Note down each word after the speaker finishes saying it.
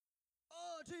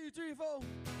2, 3, 4.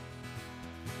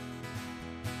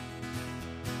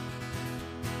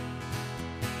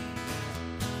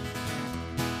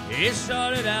 It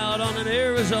started out on an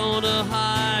Arizona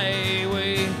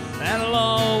highway. That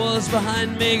law was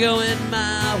behind me going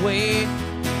my way.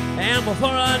 And before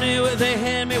I knew it, they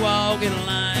had me walking a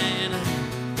line.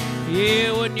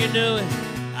 Yeah, wouldn't you know it,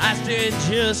 I stood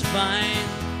just fine.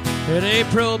 They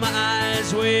probed my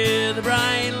eyes with a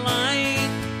bright light.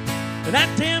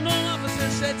 That damn old officer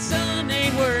said, son,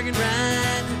 ain't working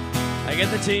right. I get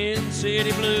the Tin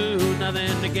City Blues,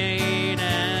 nothing to gain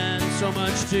and so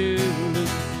much to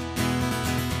lose.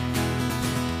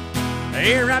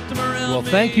 Well,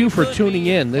 thank you for tuning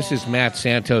in. This is Matt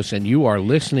Santos, and you are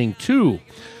listening to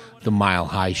The Mile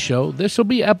High Show. This will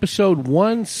be episode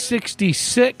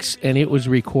 166, and it was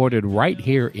recorded right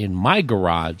here in my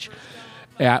garage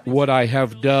at what I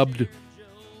have dubbed,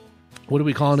 what are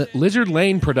we calling it? Lizard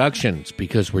Lane Productions,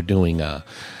 because we're doing,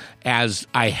 as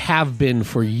I have been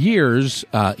for years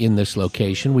in this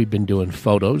location, we've been doing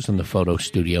photos in the photo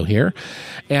studio here.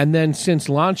 And then since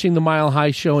launching the Mile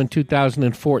High Show in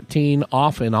 2014,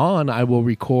 off and on, I will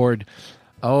record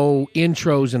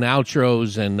intros and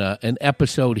outros and an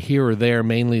episode here or there,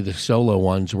 mainly the solo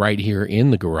ones, right here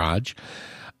in the garage.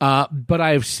 But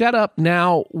I've set up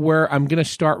now where I'm going to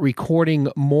start recording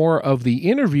more of the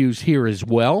interviews here as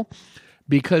well,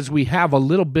 because we have a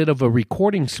little bit of a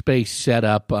recording space set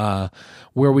up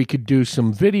where we could do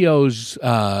some videos,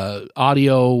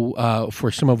 audio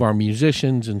for some of our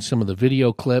musicians and some of the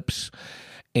video clips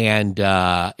and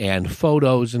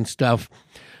photos and stuff.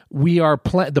 We are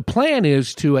the plan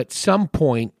is to at some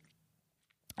point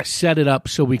set it up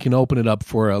so we can open it up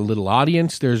for a little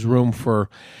audience. There's room for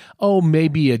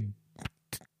maybe a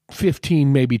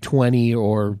 15, maybe 20,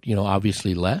 or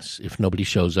obviously less if nobody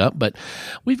shows up. But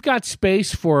we've got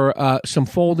space for some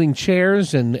folding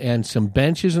chairs and some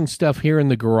benches and stuff here in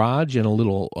the garage, and a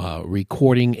little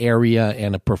recording area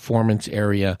and a performance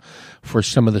area for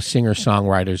some of the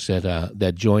singer-songwriters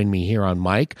that join me here on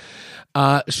mic.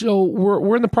 So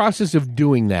we're in the process of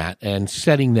doing that and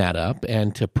setting that up,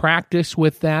 and to practice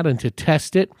with that and to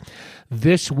test it.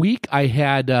 This week I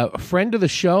had a friend of the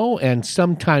show and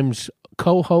sometimes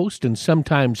co-host and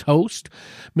sometimes host,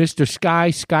 Mr.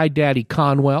 Sky Daddy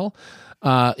Conwell.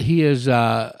 He is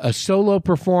a solo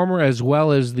performer as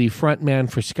well as the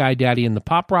frontman for Sky Daddy and the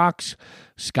Pop Rocks.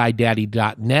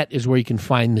 SkyDaddy.net is where you can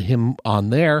find him on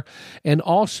there. And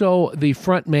also the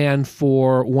frontman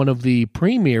for one of the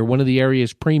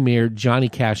area's premier Johnny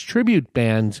Cash tribute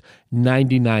bands,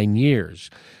 99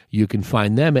 Years. You can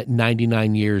find them at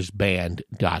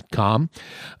 99yearsband.com.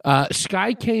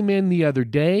 Sky came in the other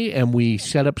day, and we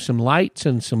set up some lights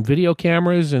and some video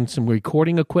cameras and some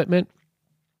recording equipment.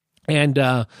 And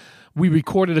we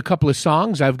recorded a couple of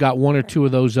songs. I've got one or two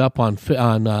of those up on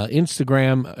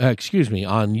Instagram,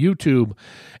 on YouTube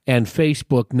and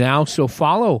Facebook now. So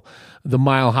follow the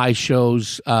Mile High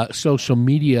Show's social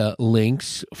media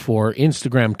links for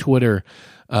Instagram, Twitter,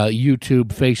 YouTube,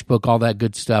 Facebook, all that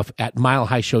good stuff at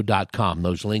milehighshow.com.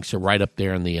 Those links are right up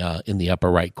there in the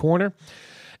upper right corner.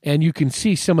 And you can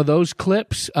see some of those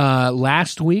clips.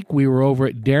 Last week, we were over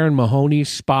at Darren Mahoney's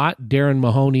spot. Darren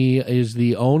Mahoney is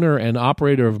the owner and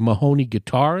operator of Mahoney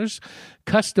Guitars,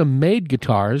 custom-made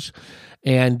guitars,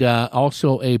 and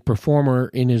also a performer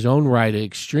in his own right, an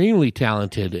extremely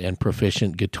talented and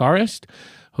proficient guitarist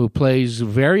who plays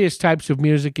various types of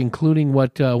music, including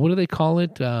what do they call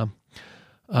it? I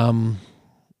don't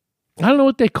know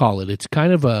what they call it. It's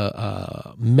kind of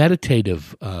a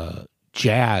meditative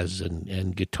jazz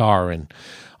and guitar and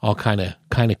all kind of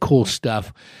cool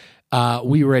stuff.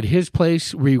 We were at his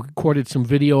place. We recorded some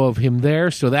video of him there,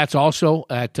 so that's also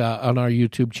at on our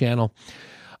YouTube channel.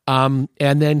 And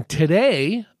then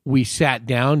today we sat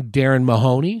down, Darren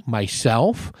Mahoney,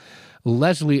 myself,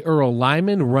 Leslie Earl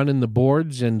Lyman running the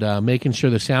boards and making sure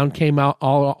the sound came out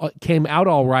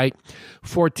all right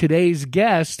for today's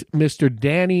guest, Mr.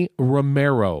 Danny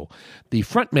Romero, the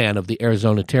frontman of the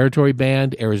Arizona Territory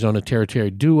Band, Arizona Territory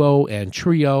Duo and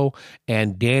Trio,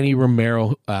 and Danny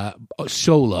Romero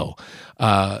solo,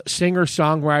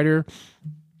 singer-songwriter,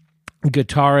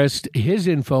 guitarist. His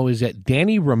info is at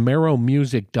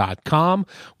DannyRomeroMusic.com.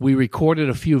 We recorded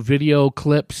a few video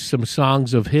clips, some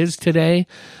songs of his today,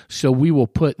 so we will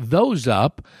put those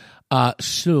up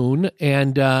soon.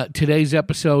 And today's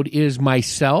episode is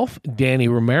myself, Danny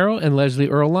Romero, and Leslie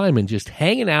Earl Lyman just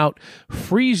hanging out,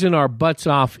 freezing our butts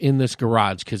off in this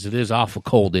garage because it is awful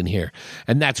cold in here.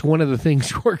 And that's one of the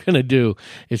things we're going to do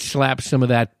is slap some of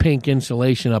that pink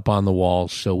insulation up on the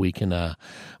walls so we can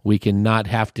we can not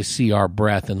have to see our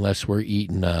breath unless we're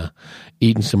eating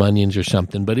some onions or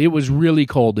something. But it was really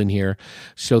cold in here.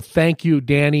 So thank you,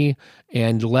 Danny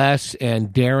and Les and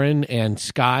Darren and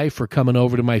Sky, for coming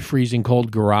over to my freezing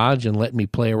cold garage and letting me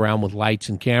play around with lights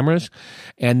and cameras.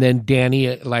 And then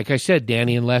Danny, like I said,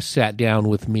 Danny and Les sat down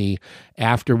with me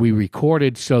after we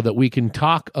recorded so that we can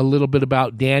talk a little bit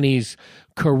about Danny's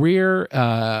career,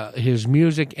 his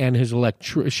music, and his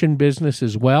electrician business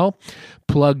as well.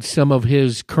 Plugged some of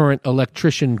his current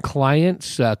electrician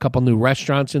clients, a couple new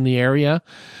restaurants in the area.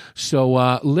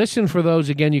 So listen for those.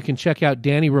 Again, you can check out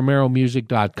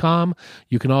DannyRomeroMusic.com.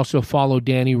 You can also follow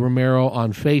Danny Romero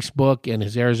on Facebook and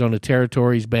his Arizona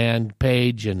Territories band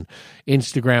page and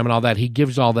Instagram and all that. He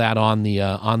gives all that on the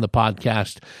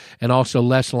podcast. And also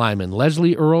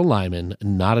Leslie Earl Lyman,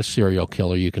 not a serial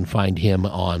killer. You can find him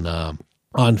on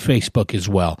Facebook as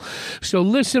well. So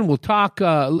listen, we'll talk.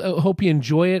 Hope you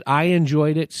enjoy it. I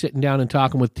enjoyed it, sitting down and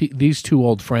talking with these two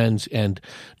old friends and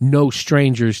no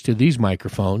strangers to these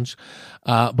microphones.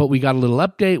 But we got a little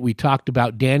update. We talked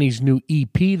about Danny's new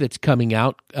EP that's coming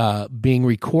out, being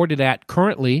recorded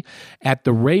currently at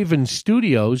the Raven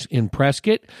Studios in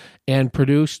Prescott and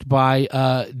produced by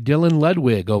Dylan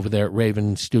Ludwig over there at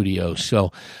Raven Studios.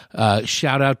 So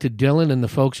shout out to Dylan and the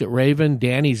folks at Raven.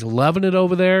 Danny's loving it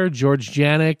over there. George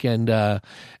Janik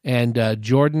and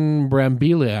Jordan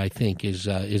Brambilla, I think, is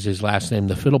his last name,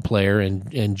 the fiddle player,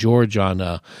 and George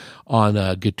on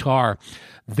guitar.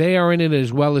 They are in it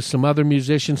as well as some other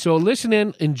musicians. So listen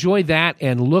in, enjoy that,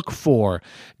 and look for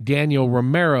Daniel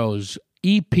Romero's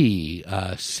EP,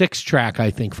 6-track, I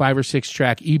think, 5 or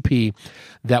 6-track EP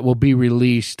that will be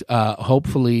released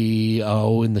hopefully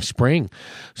in the spring.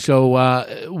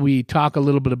 So we talk a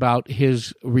little bit about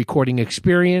his recording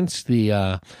experience,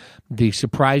 the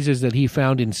surprises that he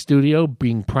found in studio,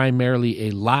 being primarily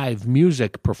a live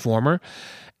music performer.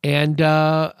 And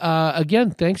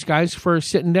again, thanks, guys, for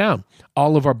sitting down.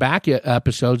 All of our back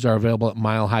episodes are available at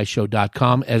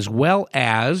milehighshow.com, as well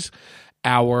as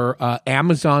our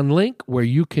Amazon link, where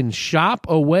you can shop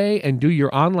away and do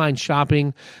your online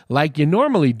shopping like you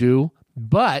normally do,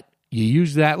 but you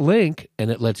use that link, and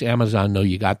it lets Amazon know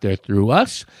you got there through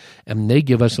us, and they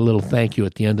give us a little thank you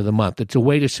at the end of the month. It's a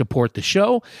way to support the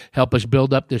show, help us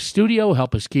build up this studio,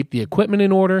 help us keep the equipment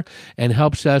in order, and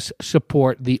helps us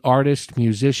support the artists,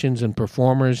 musicians, and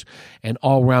performers, and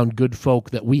all-around good folk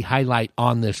that we highlight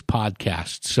on this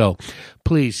podcast. So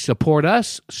please support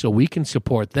us so we can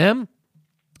support them.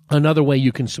 Another way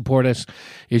you can support us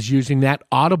is using that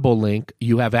Audible link.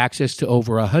 You have access to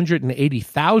over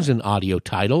 180,000 audio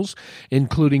titles,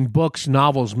 including books,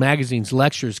 novels, magazines,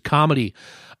 lectures, comedy,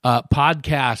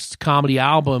 podcasts, comedy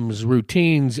albums,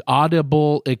 routines,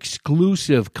 Audible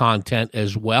exclusive content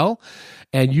as well.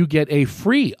 And you get a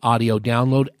free audio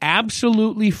download,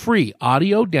 absolutely free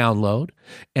audio download,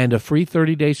 and a free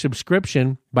 30-day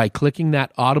subscription by clicking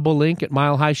that Audible link at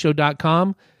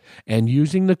milehighshow.com and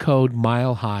using the code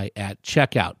MileHigh at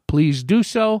checkout. Please do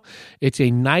so. It's a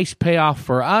nice payoff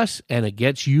for us, and it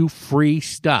gets you free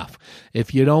stuff.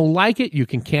 If you don't like it, you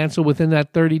can cancel within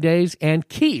that 30 days and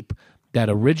keep that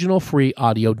original free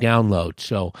audio download.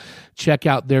 So check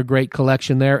out their great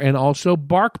collection there. And also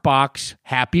BarkBox,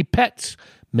 Happy Pets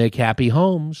Make Happy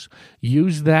Homes.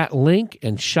 Use that link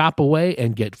and shop away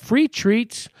and get free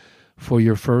treats for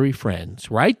your furry friends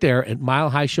right there at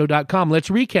milehighshow.com. Let's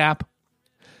recap.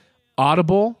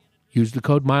 Audible, use the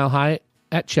code MileHigh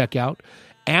at checkout.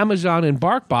 Amazon and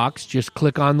BarkBox, just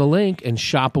click on the link and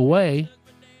shop away.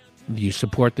 You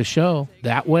support the show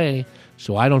that way,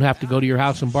 so I don't have to go to your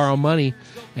house and borrow money,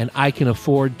 and I can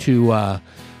afford to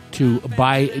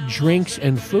buy drinks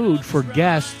and food for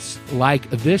guests like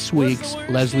this week's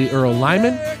Leslie Earl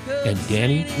Lyman and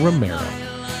Danny Romero.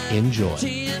 Enjoy.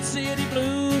 City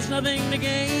blues, nothing to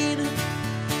gain,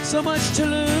 so much to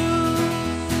lose.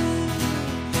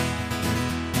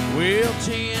 Well,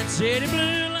 City blue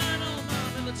line on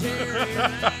my military.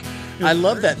 I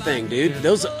love that thing, dude.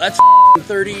 That's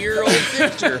 30-year-old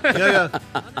picture. Yeah.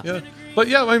 But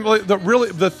yeah, I mean, like,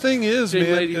 the thing is, man,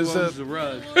 is that the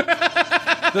rug.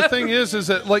 the thing is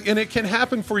that like, and it can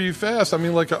happen for you fast. I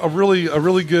mean, like a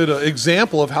really good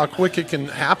example of how quick it can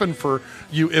happen for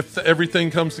you if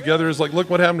everything comes together is like, look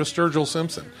what happened to Sturgill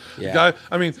Simpson. Yeah.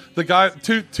 The guy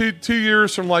 2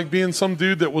 years from like being some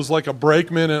dude that was like a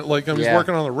brakeman and like he's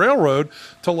working on the railroad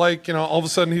to like, you know, all of a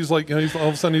sudden he's like,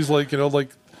 like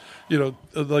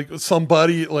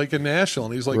somebody like in Nashville,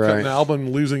 and he's like cutting an album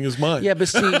and losing his mind. Yeah, but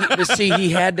see, he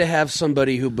had to have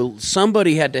somebody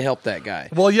somebody had to help that guy.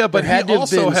 Well, yeah, but he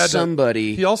also had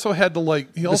somebody. He also had to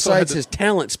like. Besides his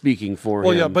talent speaking for him.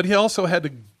 Well, yeah, but he also had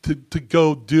to to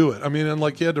go do it. I mean, and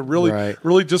like you had to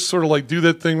really just sort of like do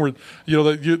that thing where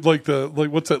that you like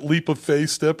what's that leap of faith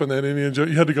step and that Indian joke.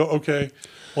 You had to go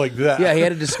like that. Yeah, he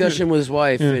had a discussion with his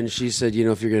wife, and she said,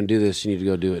 if you're going to do this, you need to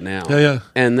go do it now. Yeah.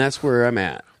 And that's where I'm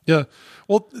at. Yeah.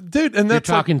 Well, dude, and that's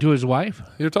you're talking to his wife.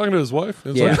 You're talking to his wife.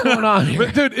 Yeah. What's going on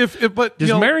here? But dude,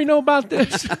 does Mary know about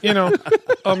this?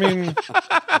 I mean,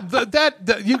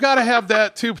 that you got to have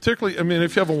that too. Particularly, I mean,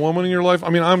 if you have a woman in your life. I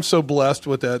mean, I'm so blessed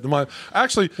with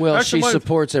that. She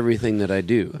supports everything that I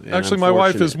do. Actually, my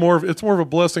wife is more of a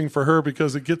blessing for her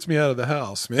because it gets me out of the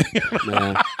house, man.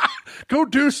 Yeah. Go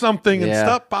do something and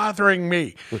stop bothering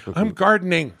me. I'm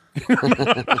gardening.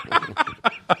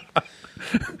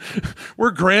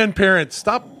 We're grandparents.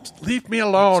 Leave me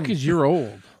alone. Because you're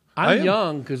old. I'm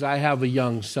young because I have a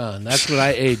young son. That's what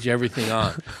I age everything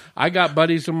on. I got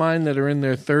buddies of mine that are in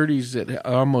their 30s that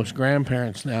are almost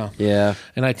grandparents now. Yeah.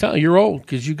 And I tell them, you're old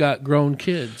because you got grown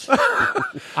kids.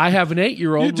 I have an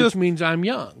 8-year-old, which means I'm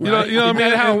young. Right? Isn't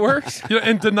that how it works?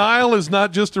 And denial is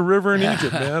not just a river in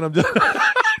Egypt, man.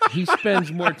 He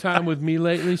spends more time with me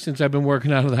lately since I've been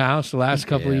working out of the house the last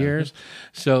couple of years.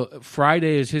 So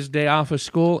Friday is his day off of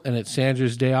school, and it's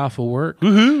Sandra's day off of work.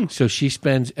 Woohoo! So she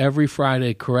spends every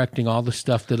Friday correcting all the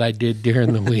stuff that I did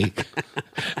during the week.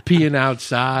 Peeing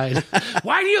outside.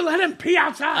 Why do you let him pee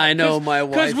outside? I know my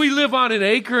wife. Because we live on an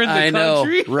acre in the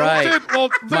country. Right.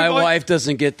 My wife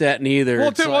doesn't get that neither.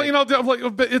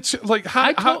 It's like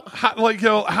how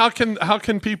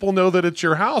can people know that it's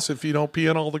your house if you don't pee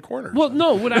in all the corners? Well,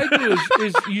 no. What I do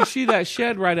is you see that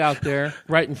shed right out there,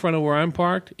 right in front of where I'm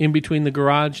parked. In between the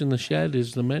garage and the shed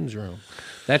is the men's room.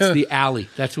 That's the alley.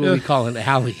 That's what we call an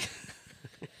alley.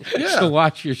 So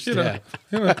watch your step.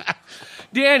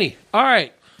 Danny, all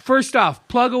right. First off,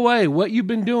 plug away what you've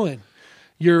been doing.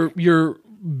 Your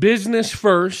business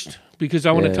first, because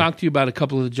I want to talk to you about a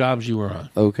couple of the jobs you were on.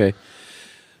 Okay.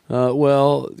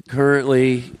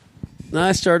 Currently,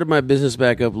 I started my business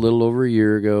back up a little over a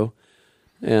year ago,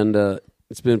 and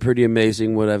it's been pretty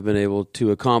amazing what I've been able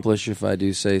to accomplish, if I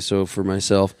do say so for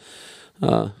myself.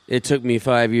 It took me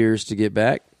 5 years to get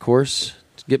back, of course,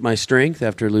 to get my strength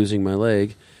after losing my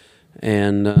leg.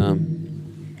 And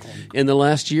in the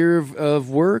last year of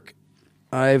work,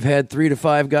 I've had 3 to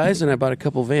 5 guys, and I bought a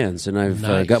couple vans. And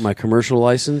I've got my commercial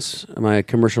license, my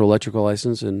commercial electrical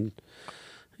license, and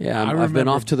I've been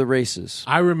off to the races.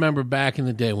 I remember back in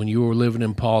the day when you were living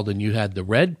in Paulden, you had the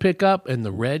red pickup and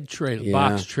the red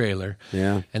box trailer.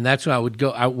 Yeah. And that's when I would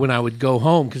go when I would go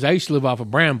home, because I used to live off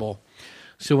of Bramble.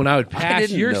 So when I would pass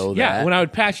when I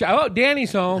would pass you,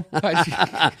 Danny's home.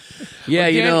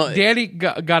 Danny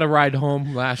got a ride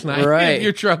home last night. Right.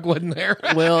 Your truck wasn't there.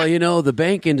 Well, the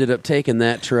bank ended up taking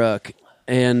that truck,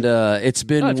 and it's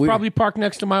been it's probably parked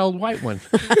next to my old white one.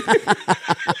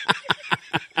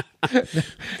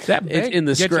 That it's in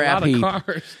the scrap heap.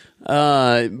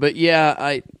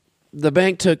 The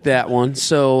bank took that one,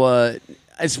 so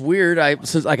it's weird.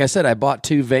 Since like I said, I bought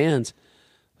 2 vans.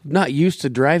 Not used to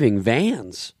driving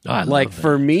vans.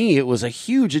 For me, it was a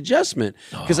huge adjustment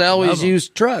because I always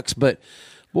used trucks. But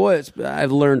boy,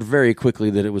 I've learned very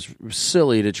quickly that it was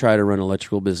silly to try to run an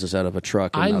electrical business out of a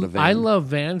truck and not a van. I love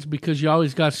vans because you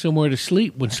always got somewhere to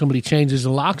sleep when somebody changes the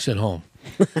locks at home.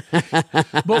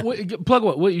 But plug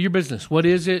what your business? What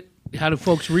is it? How do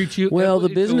folks reach you? Well, the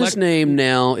business name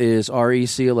now is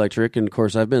REC Electric, and of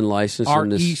course, I've been licensed in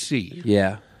this. REC.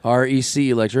 Yeah, REC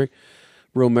Electric.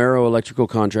 Romero Electrical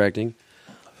Contracting.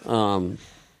 I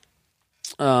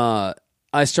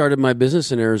started my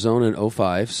business in Arizona in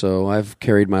 2005, so I've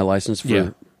carried my license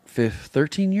for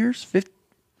 13 years?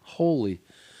 15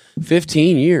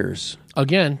 years.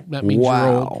 Again, that means you're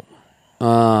old.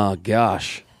 Oh,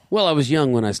 gosh. Well, I was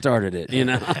young when I started it,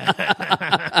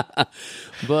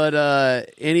 But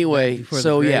anyway, before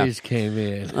so the grays came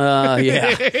in.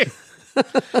 Yeah.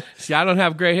 See, I don't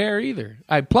have gray hair either.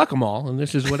 I pluck them all, and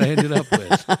this is what I ended up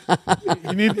with.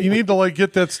 You need to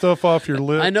get that stuff off your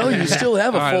lip. I know you still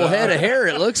have a full head of hair.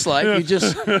 It looks like you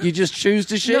just choose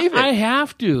to shave it. I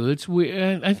have to. It's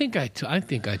weird. I think I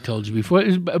told you before. It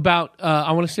was about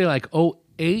I want to say like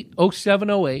 07,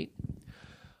 08.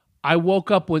 I woke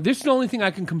up with this is the only thing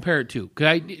I can compare it to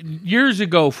because years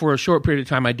ago for a short period of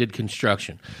time I did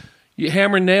construction. You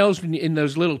hammer nails in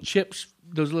those little chips,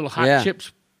 those little hot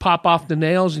chips. Pop off the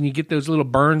nails and you get those little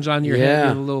burns on your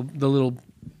head, the little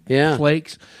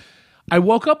flakes. I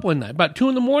woke up one night about 2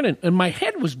 a.m. and my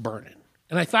head was burning,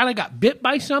 and I thought I got bit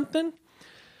by something.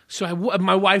 So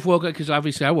my wife woke up because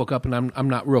obviously I woke up and I'm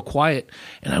not real quiet,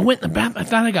 and I went in the bathroom. I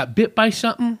thought I got bit by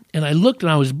something, and I looked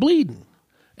and I was bleeding,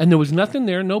 and there was nothing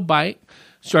there, no bite.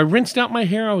 So I rinsed out my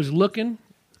hair. I was looking,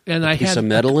 and I had some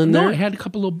metal in there. No, I had a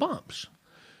couple little bumps.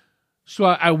 So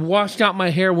I washed out my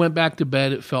hair, went back to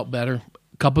bed. It felt better.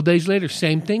 A couple days later,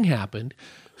 same thing happened.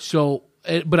 So,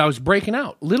 but I was breaking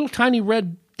out, little tiny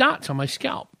red dots on my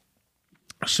scalp.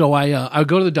 So I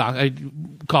go to the doc. I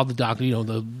called the doctor,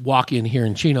 the walk-in here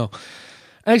in Chino.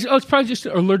 And I said, it's probably just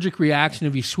an allergic reaction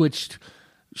if you switched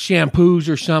shampoos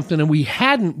or something. And we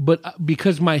hadn't, but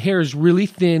because my hair is really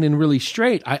thin and really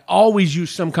straight, I always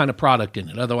use some kind of product in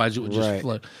it. Otherwise, it would just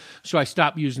float. So I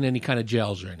stopped using any kind of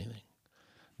gels or anything.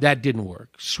 That didn't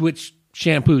work. Switched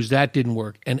shampoos, that didn't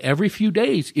work. And every few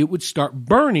days, it would start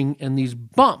burning, and these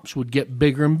bumps would get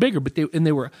bigger and bigger. But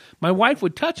they were. My wife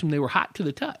would touch them; they were hot to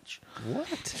the touch.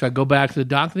 What? So I go back to the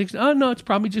doctor. They say, "Oh no, it's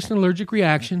probably just an allergic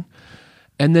reaction."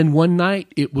 And then one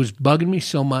night, it was bugging me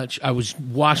so much. I was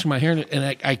washing my hair,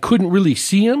 and I couldn't really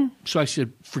see them. So I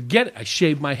said, "Forget it." I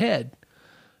shaved my head,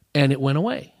 and it went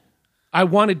away. I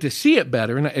wanted to see it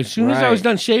better, and as soon as I was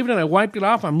done shaving and I wiped it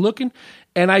off, I'm looking,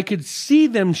 and I could see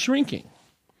them shrinking.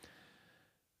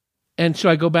 And so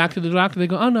I go back to the doctor. They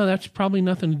go, "Oh, no, that's probably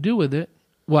nothing to do with it."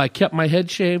 Well, I kept my head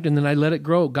shaved, and then I let it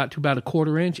grow. It got to about a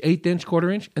 1/4 inch, 1/8 inch,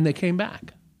 1/4 inch, and they came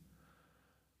back.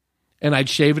 And I'd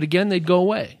shave it again. They'd go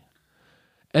away.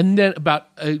 And then about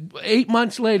 8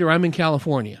 months later, I'm in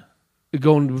California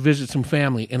going to visit some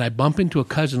family, and I bump into a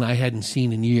cousin I hadn't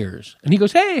seen in years. And he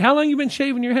goes, "Hey, how long you been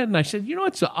shaving your head?" And I said,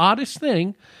 "It's the oddest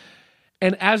thing."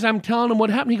 And as I'm telling him what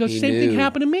happened, he goes, "Same thing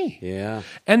happened to me." Yeah.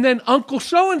 And then Uncle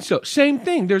so-and-so, same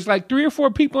thing. There's like 3 or 4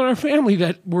 people in our family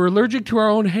that were allergic to our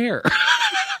own hair.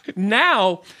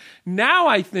 Now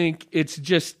I think it's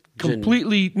just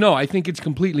completely, I think it's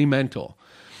completely mental.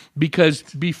 Because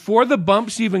before the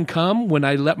bumps even come, when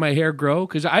I let my hair grow,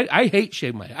 because I hate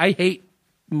shaving my hair. I hate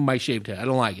my shaved head. I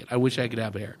don't like it. I wish I could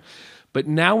have hair. But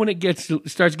now when it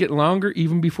starts getting longer,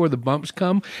 even before the bumps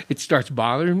come, it starts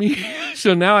bothering me.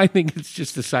 So now I think it's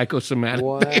just a psychosomatic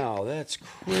thing. Wow, that's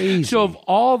crazy. So of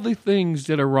all the things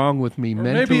that are wrong with me,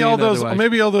 mentally maybe all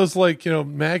otherwise, like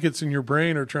maggots in your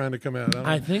brain are trying to come out.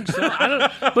 I think so.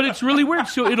 But it's really weird.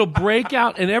 So it'll break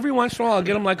out, and every once in a while I'll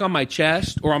get them like on my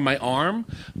chest or on my arm,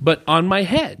 but on my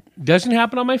head. Doesn't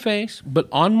happen on my face, but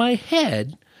on my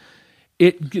head.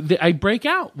 I break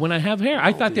out when I have hair.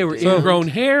 I thought they were ingrown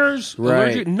hairs,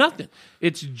 allergic, nothing.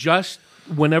 It's just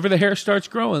whenever the hair starts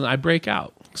growing, I break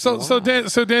out. So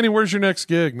Danny, where's your next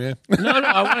gig, man? No,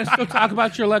 I want to still talk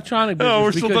about your electronic business. Oh,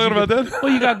 we're still talking about that? Well,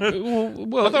 you got.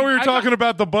 Well, I thought we were talking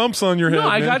about the bumps on your head. No,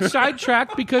 I man. got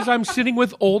sidetracked because I'm sitting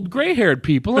with old gray-haired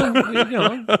people,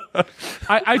 and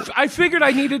I figured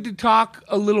I needed to talk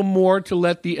a little more to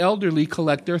let the elderly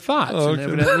collect their thoughts, and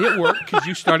evidently it worked because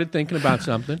you started thinking about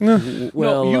something.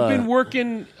 Well, you've been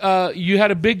working. You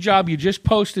had a big job. You just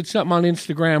posted something on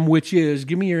Instagram, which is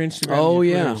give me your Instagram. Oh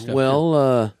yeah,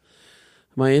 well.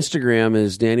 My Instagram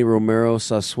is Danny Romero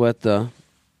Sasueta,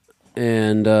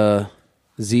 and Zazueta.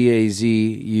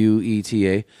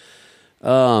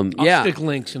 I'll stick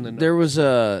links in the notes. There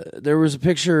was a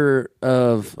picture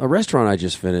of a restaurant I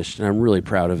just finished, and I'm really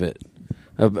proud of it.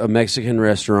 A Mexican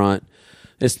restaurant.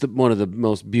 It's one of the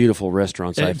most beautiful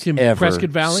restaurants I've ever Prescott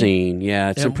Valley? seen.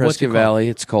 Yeah, it's in Prescott Valley.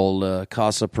 It's called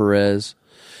Casa Perez.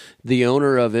 The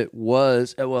owner of it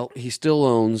was, he still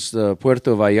owns the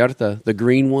Puerto Vallarta, the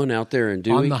green one out there in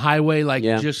Dewey. On the highway,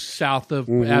 just south of,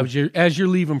 as you're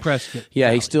leaving Prescott. Yeah,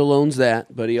 Valley. He still owns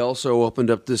that, but he also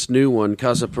opened up this new one,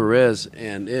 Casa Perez,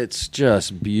 and it's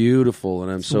just beautiful,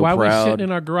 and I'm so proud. Why are we sitting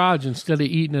in our garage instead of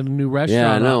eating at a new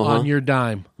restaurant on your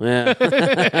dime? Yeah.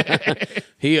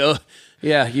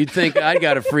 You'd think I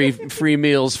got a free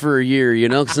meals for a year,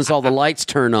 since all the lights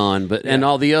turn on, and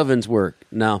all the ovens work.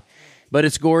 No. But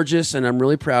it's gorgeous, and I'm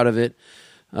really proud of it.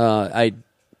 I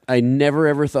never,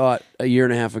 ever thought a year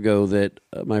and a half ago that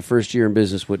my first year in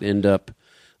business would end up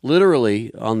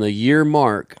literally on the year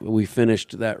mark. We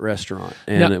finished that restaurant,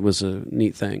 and it was a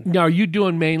neat thing. Now, are you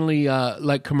doing mainly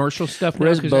like commercial stuff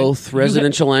now? Both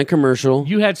residential and commercial.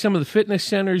 You had some of the fitness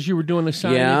centers you were doing the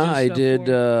signage. Yeah, and I stuff did.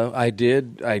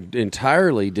 for? I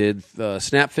entirely did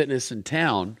Snap Fitness in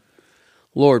town.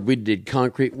 Lord, we did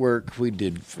concrete work, we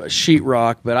did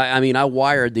sheetrock, but I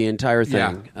wired the entire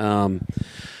thing. Yeah. I'm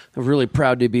really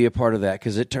proud to be a part of that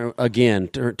because it turned out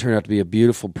to be a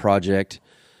beautiful project.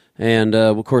 And,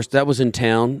 of course, that was in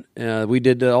town. We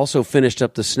did also finished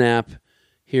up the Snap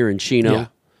here in Chino.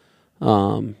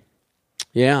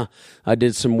 Yeah. I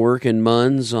did some work in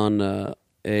Munns on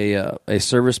a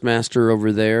Service Master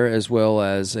over there as well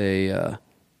as like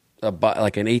an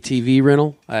ATV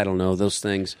rental. I don't know, those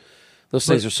things. Those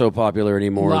things are so popular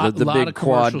anymore. The big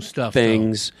quad stuff,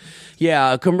 things. Though.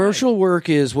 Yeah, commercial work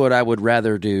is what I would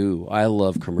rather do. I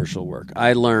love commercial work.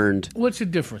 I learned. What's the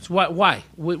difference? Why?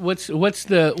 What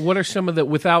are some of the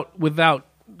without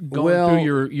going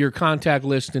through your contact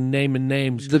list and naming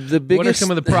names. The biggest, what are some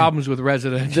of the problems with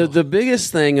residential? The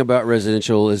biggest thing about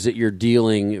residential is that you're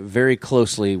dealing very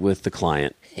closely with the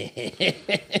client.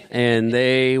 And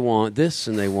they want this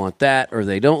and they want that, or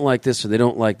they don't like this or they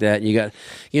don't like that. And you got,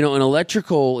 an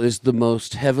electrical is the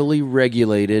most heavily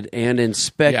regulated and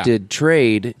inspected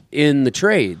trade in the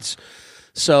trades.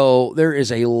 So there is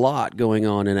a lot going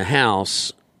on in a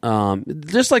house,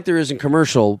 just like there is in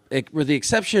commercial, with the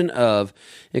exception of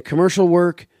in commercial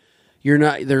work,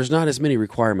 there's not as many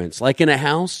requirements. Like in a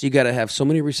house, you got to have so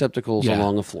many receptacles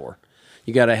along the floor.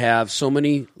 You got to have so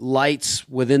many lights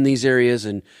within these areas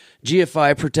and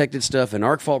GFI protected stuff and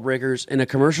arc fault breakers. In a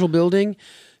commercial building,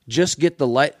 just get the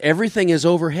light. Everything is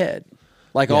overhead.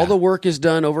 All the work is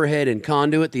done overhead in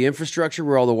conduit, the infrastructure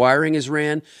where all the wiring is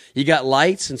ran. You got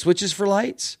lights and switches for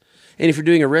lights. And if you're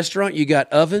doing a restaurant, you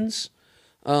got ovens.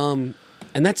 And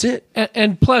that's it.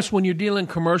 And plus, when you're dealing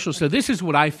commercial, so this is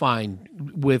what I find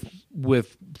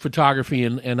with photography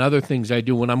and other things I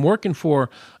do. When I'm working for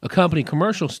a company,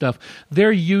 commercial stuff,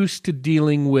 they're used to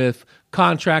dealing with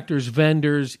contractors,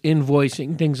 vendors,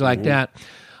 invoicing, things like that.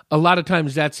 A lot of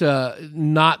times that's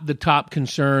not the top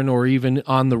concern or even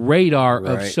on the radar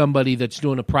of somebody that's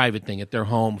doing a private thing at their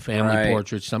home, family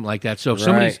portraits, something like that. So if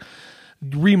somebody's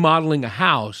remodeling a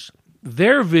house,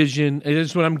 their vision, and this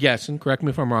is what I'm guessing, correct me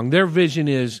if I'm wrong, their vision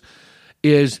is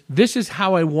this is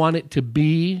how I want it to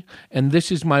be, and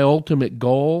this is my ultimate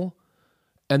goal,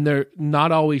 and they're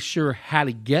not always sure how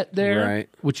to get there,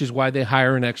 which is why they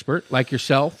hire an expert like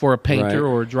yourself or a painter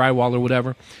or a drywall or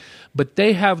whatever. But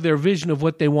they have their vision of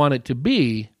what they want it to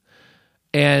be,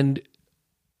 and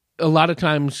a lot of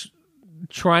times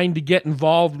trying to get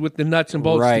involved with the nuts and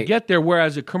bolts to get there,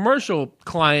 whereas a commercial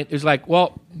client is like,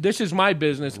 well, this is my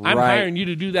business. I'm hiring you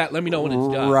to do that. Let me know when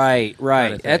it's done. Right.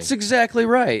 Kind of that's exactly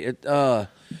right.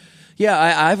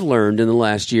 I've learned in the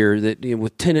last year that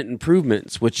with tenant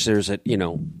improvements, which there's a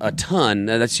ton,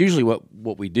 that's usually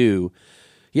what we do.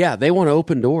 Yeah, they want to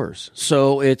open doors.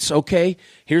 So it's okay.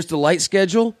 Here's the light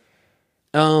schedule.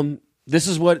 This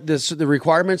is what the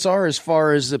requirements are as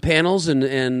far as the panels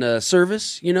and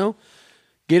service,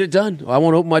 Get it done. I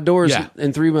want to open my doors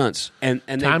in 3 months. And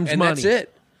Time's money. That's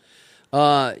it.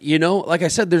 Like I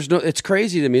said, it's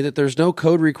crazy to me that there's no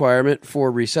code requirement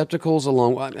for receptacles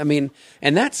and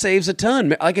that saves a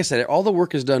ton. Like I said, all the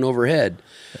work is done overhead,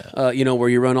 where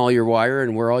you run all your wire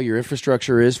and where all your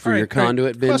infrastructure is for your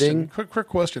conduit bending. Quick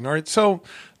question. All right. So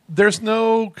there's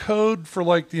no code for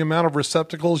the amount of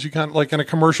receptacles you can in a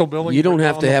commercial building. You don't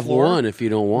have to have one if you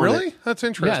don't want it. Really? That's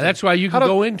interesting. Yeah, that's why you can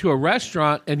go into a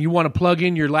restaurant and you want to plug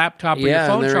in your laptop or your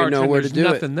phone charger and there's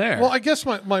nothing there. Well, I guess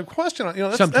my question,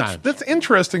 that's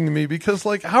interesting to me because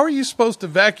how are you supposed to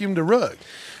vacuum the rug?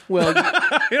 Well,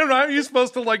 are you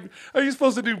supposed to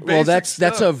do basic Well,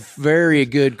 that's a very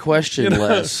good question, You know?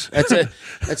 Les.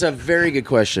 That's a very good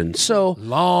question. So,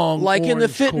 long in the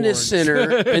orange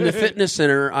fitness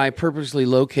center, I purposely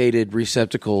located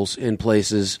receptacles in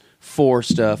places for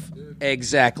stuff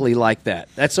exactly like that.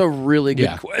 That's a really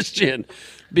good question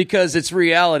because it's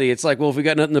reality. It's like, well, if we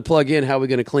got nothing to plug in, how are we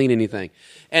going to clean anything?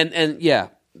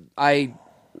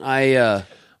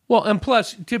 Well, and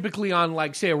plus, typically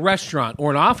on, say, a restaurant or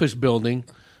an office building,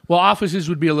 well, offices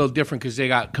would be a little different because they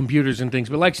got computers and things,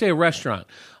 but say, a restaurant,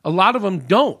 a lot of them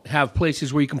don't have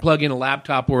places where you can plug in a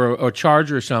laptop or a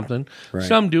charger or something. Right.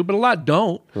 Some do, but a lot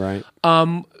don't. Right.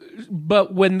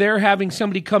 But when they're having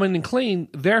somebody come in and clean,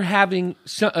 they're having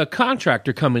a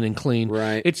contractor come in and clean.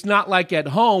 Right. It's not like at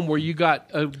home where you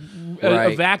got a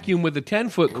vacuum with a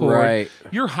 10-foot cord. Right.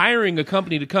 You're hiring a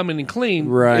company to come in and clean.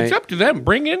 Right. It's up to them.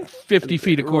 Bring in 50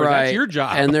 feet of cord. Right. That's your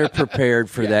job. And they're prepared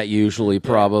for that usually,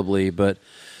 probably. But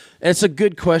it's a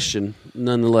good question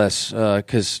nonetheless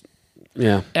because...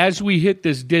 Yeah. As we hit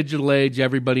this digital age,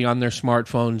 everybody on their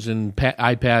smartphones and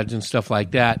iPads and stuff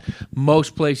like that,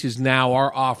 most places now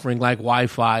are offering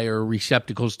Wi-Fi or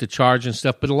receptacles to charge and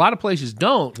stuff, but a lot of places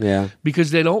don't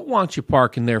because they don't want you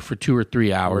parking there for 2 or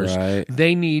 3 hours. Right.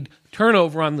 They need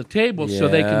turnover on the table so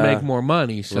they can make more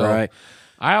money. So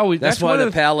that's why the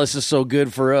Palace is so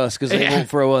good for us because they won't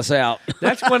throw us out.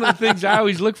 That's one of the things I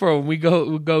always look for when we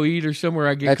go eat or somewhere.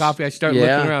 I get coffee. I start looking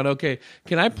around. Okay,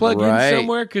 can I plug in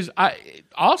somewhere? Because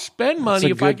I'll spend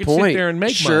money if I can sit there and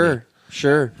make money.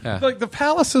 Sure. Yeah. The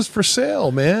Palace is for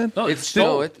sale, man. Oh,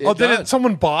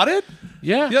 someone bought it?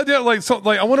 Yeah.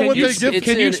 I wonder what they give.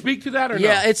 Can you speak to that or no?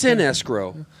 Yeah, it's in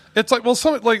escrow. It's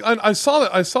I saw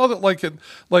that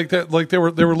they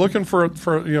were looking for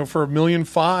 $1.5 million.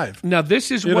 Now this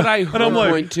is what I heard. And I'm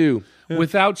like, 2.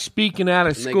 Without speaking out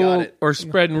of school or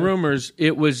spreading rumors,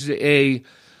 it was a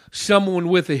someone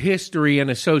with a history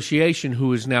and association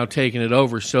who is now taking it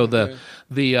over. So the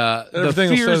Everything will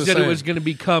stay fears the that it same. was going to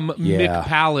become Mick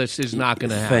Palace is not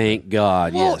going to happen. Thank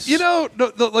God. Well, yes.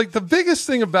 the biggest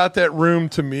thing about that room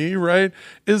to me, right,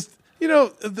 is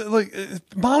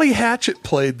Molly Hatchet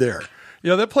played there.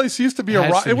 That place used to be a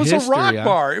Has rock. some It was history, a rock huh?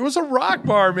 bar. It was a rock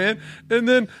bar, man. And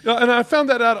then, and I found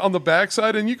that out on the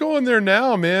backside. And you go in there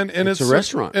now, man, and It's a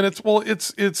restaurant. And it's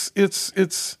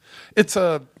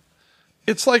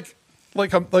like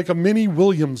a mini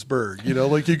Williamsburg,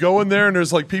 like you go in there and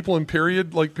there's like people in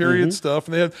period stuff,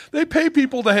 and they pay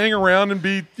people to hang around and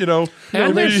be,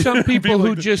 And there's some people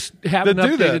who just haven't that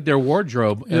do updated that. their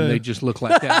wardrobe, and they just look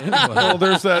like that anyway. Well,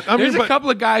 there's that. There's a couple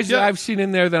of guys that I've seen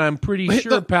in there that I'm pretty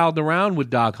sure palled around with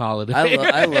Doc Holliday.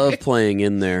 I love playing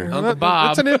in there. Uncle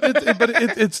Bob.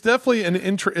 It's definitely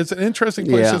it's an interesting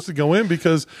place Yeah. just to go in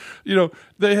because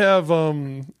they have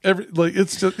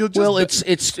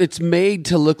It's made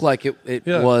to look like it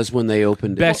Yeah. was when they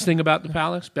opened it. Best thing about the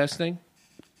Palace? Best thing?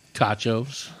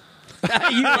 Tachos.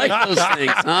 You like those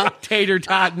things, huh? Tater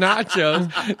tot nachos.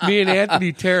 Me and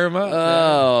Anthony tear them up.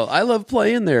 Oh, I love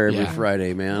playing there every Yeah.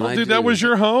 Friday, man. I dude, do. that was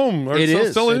your home. Or It is.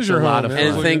 still It's is your a lot home. of man.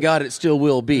 fun. And thank God it still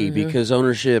will be because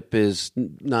ownership is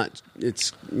not.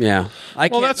 It's I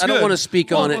can't. That's I don't good. want to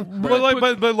speak on it.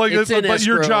 But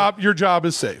your job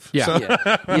is safe. Yeah. So-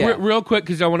 Yeah. Real quick,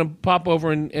 because I want to pop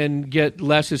over and get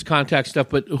Les's contact stuff,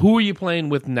 but who are you playing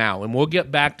with now? And we'll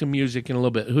get back to music in a little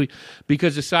bit.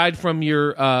 Because aside from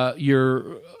your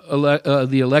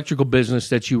the electrical business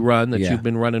that you run, that Yeah. you've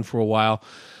been running for a while,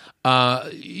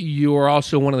 you are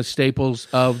also one of the staples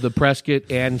of the Prescott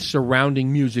and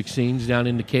surrounding music scenes down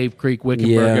into Cave Creek,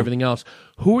 Wickenburg, Yeah. everything else.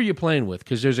 Who are you playing with?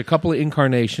 Because there's a couple of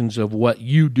incarnations of what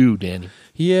you do, Danny.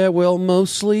 Yeah, well,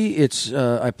 mostly it's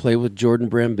I play with Jordan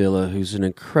Brambilla, who's an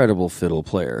incredible fiddle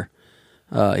player.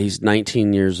 He's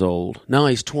 19 years old. No,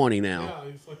 he's 20 now.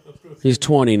 He's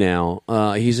 20 now.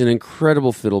 He's an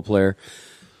incredible fiddle player.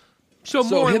 So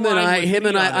So him and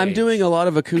I, I'm doing a lot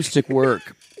of acoustic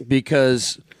work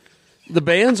because the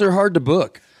bands are hard to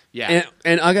book. Yeah.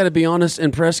 And I got to be honest,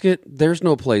 in Prescott, there's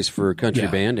no place for a country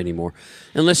Yeah. band anymore.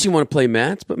 Unless you want to play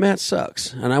Matt's, but Matt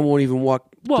sucks. And I won't even walk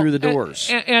through the doors.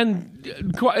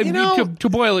 To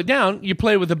boil it down, you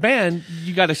play with a band,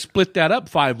 you got to split that up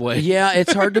 5 ways. Yeah,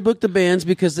 it's hard to book the bands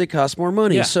because they cost more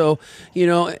money. Yeah. So,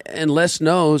 and Les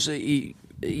knows,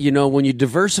 when you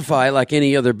diversify like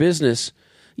any other business,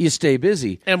 you stay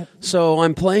busy. And- so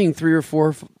I'm playing 3 or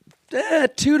 4,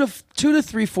 2 to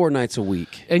 3, 4 nights a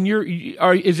week. And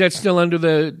is that still under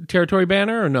the Territory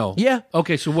banner or no? Yeah.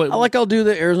 Okay, so what? I'll do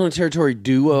the Arizona Territory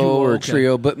duo or okay.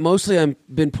 trio, but mostly I've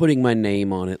been putting my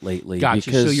name on it lately.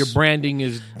 Gotcha. Because So your branding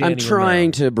is Danny I'm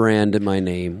trying Romero. to brand my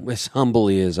name as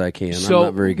humbly as I can. So, I'm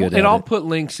not very good at and I'll it. put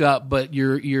links up, but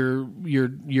your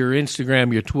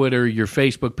Instagram, your Twitter, your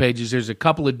Facebook pages, there's a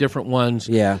couple of different ones.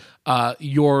 Yeah.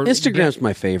 Your Instagram's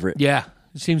my favorite. Yeah.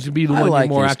 It seems to be the I one like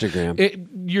you're more Instagram.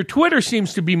 your Twitter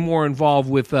seems to be more involved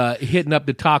with hitting up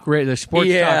the sports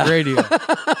Yeah. talk radio.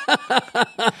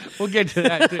 We'll get to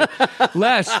that too.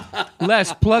 Les,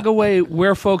 plug away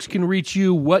where folks can reach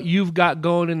you, what you've got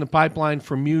going in the pipeline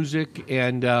for music,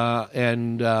 and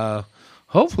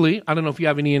hopefully, I don't know if you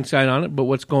have any insight on it, but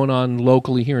what's going on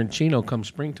locally here in Chino come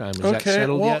springtime? Is that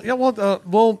settled yet? Yeah.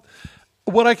 We'll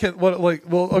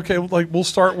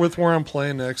start with where I'm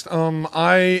playing next.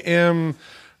 I am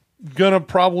gonna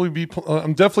probably be.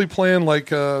 I'm definitely playing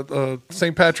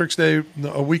St. Patrick's Day,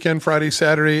 a weekend, Friday,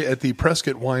 Saturday at the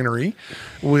Prescott Winery,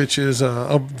 which is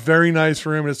a very nice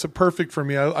room. It's perfect for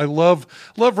me. I love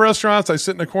restaurants. I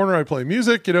sit in a corner. I play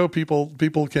music. People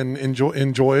can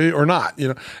enjoy or not.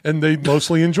 And they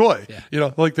mostly enjoy. Yeah.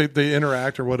 They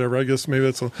interact or whatever. I guess maybe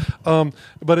it's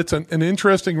but it's an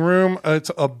interesting room.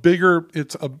 It's a bigger.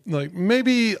 It's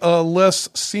maybe a less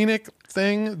scenic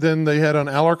thing than they had on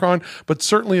Alarcon, but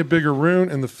certainly a bigger room,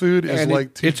 and the food is And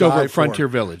to it's die over at for. Frontier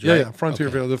Village, right? Yeah, Frontier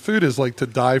Village. The food is to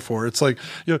die for. It's I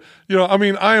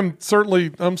mean, I'm certainly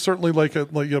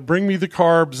bring me the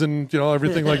carbs and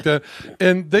everything like that.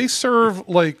 And they serve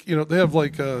they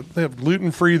have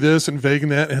gluten free this and vegan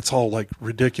that, and it's all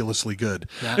ridiculously good.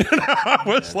 Yeah. I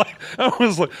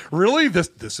was like, really? This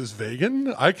is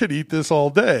vegan? I could eat this all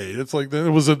day. It's it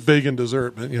was a vegan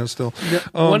dessert, but still.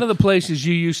 One of the places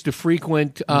you used to frequent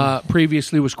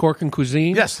previously was Cork and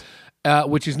Cuisine. Yes.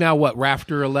 which is now what,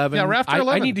 Rafter 11? Yeah, Rafter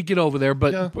 11. I need to get over there,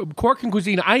 but Cork and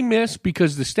Cuisine I miss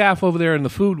because the staff over there and the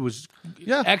food was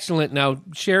excellent. Now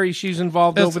Sherry, she's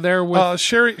involved over there with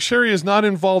Sherry is not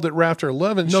involved at Rafter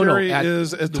 11. Sherry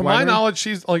is, to my winery? knowledge,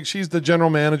 she's the general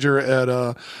manager at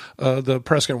the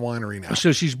Prescott Winery now.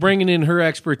 So she's bringing in her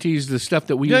expertise, the stuff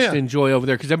that we used to enjoy over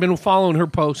there, because I've been following her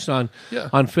posts on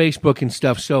Facebook and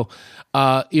stuff. So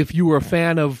if you were a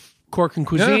fan of Cork and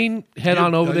Cuisine, head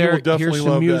on over there, hear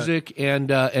some music,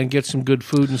 and get some good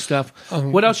food and stuff.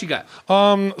 What else you got?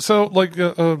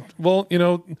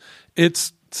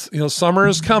 It's summer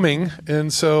is coming,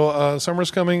 and so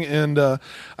summer's coming, and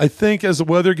I think as the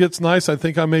weather gets nice, I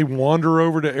think I may wander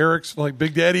over to Eric's, like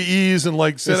Big Daddy E's, and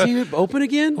like sit. Is he open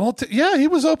again? Well, he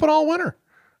was open all winter.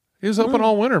 He was open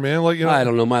all winter, man. Like I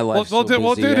don't know, my life's so busy.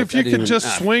 Well, dude, if you could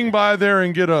just swing by there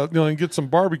and get some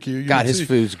barbecue. God, his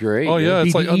food's great. Oh yeah,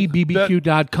 it's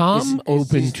BBEBBQ.com,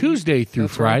 open Tuesday through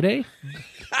Friday.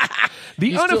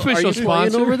 The unofficial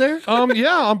sponsor over there.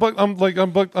 I'm booked.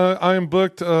 I am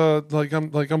booked.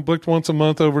 I'm booked once a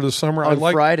month over the summer. On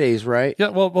Fridays, right? Yeah.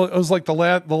 Well, it was like the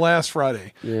last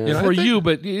Friday. Yeah.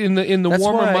 But in the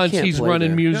warmer months, he's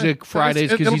running music Fridays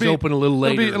because he's open a little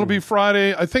later. It'll be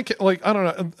Friday. I think. I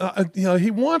don't know. He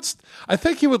wants. I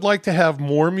think he would like to have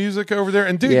more music over there.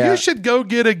 And dude, you should go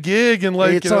get a gig and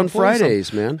it's on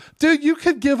Fridays, man. Dude, you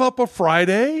could give up a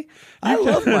Friday. I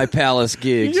love my Palace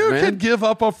gigs, man. You could give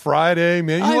up a Friday,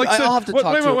 man. I'll have to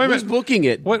talk to him. Who's booking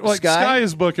it? Sky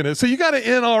is booking it. So you got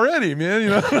to in already, man.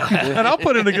 And I'll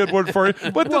put in a good word for you.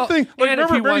 But the thing,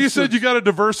 remember you said you got to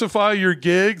diversify your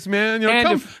gigs, man.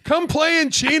 Come play in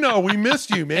Chino. We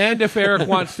missed you, man. And if Eric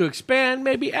wants to expand,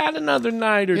 maybe add another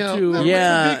night or two. Which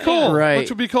would be cool. Right. Which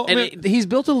would be cool. And he's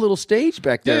built a little stage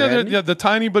back there. Yeah, the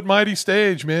tiny but mighty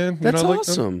stage, man. That's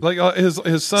awesome.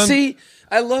 His son. See,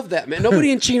 I love that, man. Nobody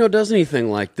in Chino does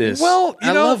anything like this. Well,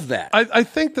 I love that. I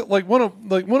think that one of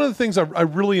the things I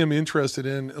really am interested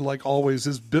in, like always,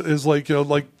 is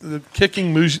the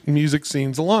kicking music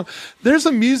scenes along. There's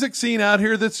a music scene out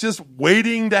here that's just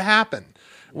waiting to happen.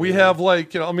 We have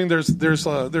there's the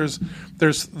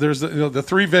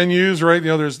three venues, right?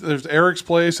 There's Eric's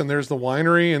Place, and there's the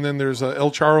winery, and then there's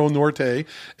El Charro Norte,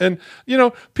 and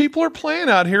people are playing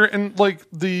out here, and like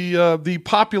the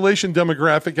population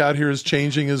demographic out here is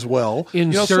changing as well.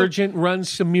 Insurgent runs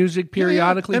some music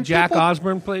periodically. And Jack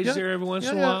Osborne plays there every once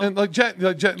in a while, and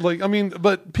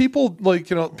but people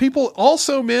people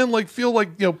also, man, feel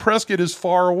like Prescott is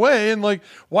far away, and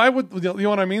why would you know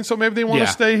what I mean? So maybe they want to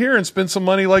stay here and spend some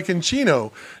money. Like in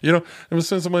Chino, and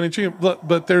spend some money in Chino.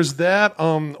 But there's that.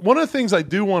 One of the things I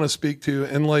do want to speak to,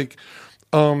 and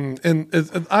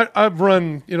I've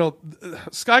run,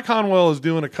 Sky Conwell is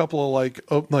doing a couple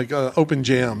of open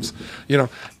jams,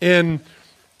 and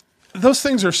those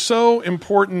things are so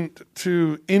important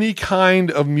to any kind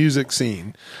of music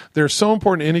scene. They're so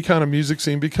important to any kind of music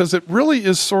scene because it really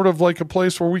is sort of like a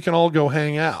place where we can all go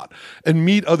hang out and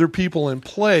meet other people and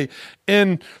play.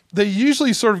 And they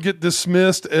usually sort of get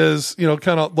dismissed as,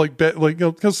 kind of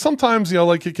because sometimes,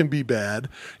 it can be bad.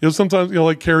 Sometimes,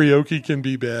 karaoke can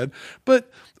be bad. But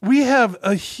we have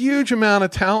a huge amount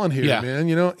of talent here,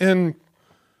 man,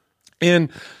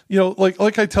 and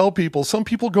like I tell people, some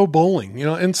people go bowling,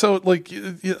 and so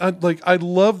I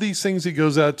love these things he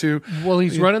goes out to. Well,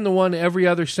 he's running the one every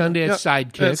other Sunday at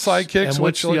Sidekicks. And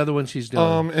what's the other ones he's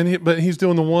doing? But he's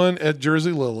doing the one at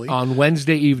Jersey Lily on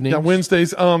Wednesday evening. Yeah,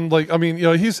 Wednesdays.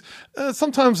 He's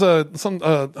sometimes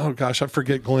oh gosh, I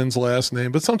forget Glenn's last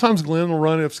name, but sometimes Glenn will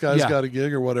run it if Sky's got a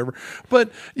gig or whatever. But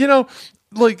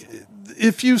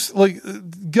if you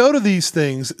go to these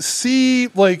things, see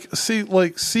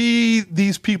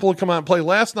these people come out and play.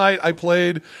 Last night I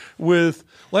played in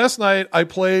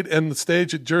the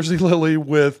stage at Jersey Lily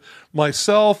with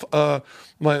myself, a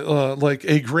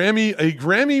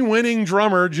Grammy winning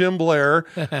drummer Jim Blair,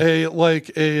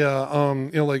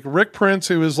 Rick Prince,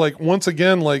 who is once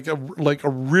again a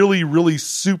really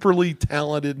superly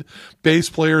talented bass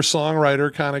player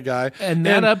songwriter kind of guy. And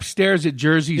upstairs at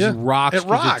Jersey's rocks. It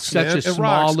rocks. It's such a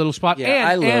small little spot. Yeah,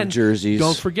 I love Jersey's.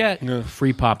 Don't forget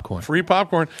free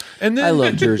popcorn. And then I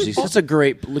love Jersey's. It's a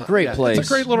great place. It's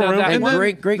a great little room. And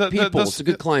great people. It's a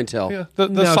good clientele. Yeah, the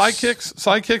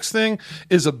sidekicks thing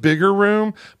is a bigger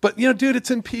room, but dude, it's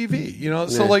in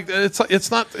PV. So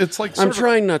it's like I'm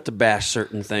trying not to bash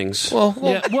certain things. Well,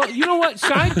 you know what?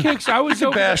 Sidekicks. I was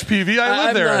over bash PV. I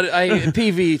live there.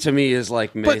 PV to me is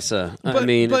like Mesa.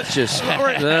 It's just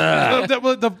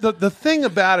the thing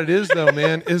about it is though,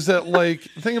 man, is that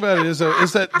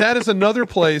that is another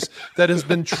place that has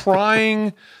been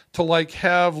trying to like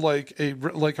have like a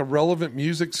relevant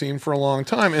music scene for a long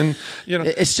time, and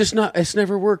it's just not. It's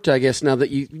never worked. I guess now that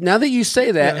you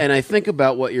say that, and I think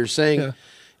about what you're saying. Yeah.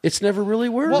 It's never really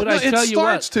worked. Well, but it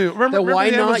starts to. Remember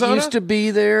Why the Not Amazona? used to be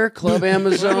there. Club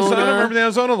Amazona. Remember the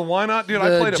Amazona? The Why Not? Dude,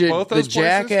 I played at both those places. The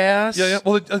Jackass. Yeah.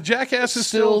 Well, the Jackass is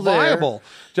still viable.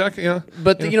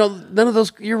 But none of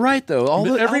those. You're right though. All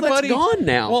that's gone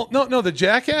now. Well, no. The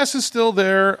Jackass is still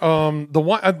there.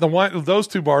 Those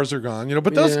two bars are gone.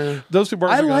 But those two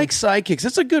bars. I like Sidekicks.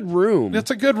 It's a good room.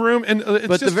 It's a good room, and it's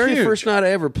but just the very huge. first night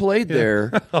I ever played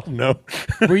there. Oh no.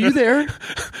 Were you there?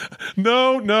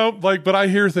 No. But I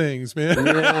hear things, man.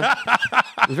 Yeah.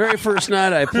 The very first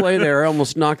night I played there, I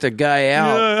almost knocked a guy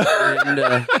out.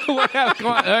 And, what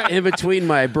happened? In between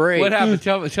my break. What happened?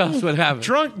 Tell us what happened.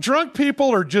 Drunk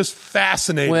people are just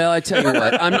fascinating. Well, I tell you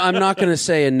what, I'm not going to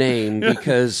say a name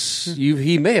because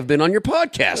he may have been on your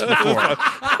podcast before.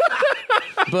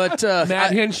 But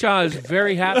Matt Henshaw is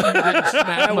very happy to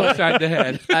smack him upside the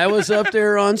head. I was up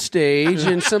there on stage,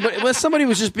 and somebody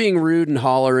was just being rude and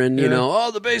hollering,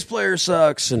 oh, the bass player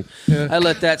sucks, and I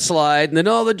let that slide, and then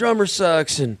the drummer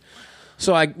sucks, and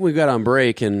so we got on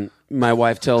break, and my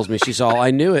wife tells me, she's all, I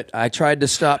knew it. I tried to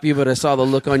stop you, but I saw the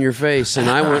look on your face, and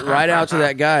I went right out to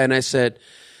that guy, and I said.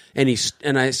 And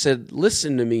I said,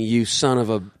 listen to me, you son of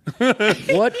a,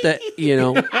 what the,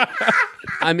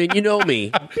 I mean, you know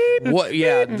me. What?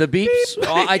 Yeah, the beeps.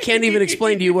 I can't even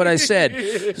explain to you what I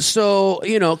said. So,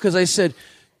 because I said,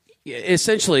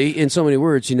 essentially, in so many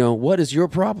words, what is your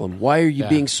problem? Why are you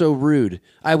being so rude?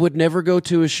 I would never go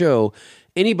to a show,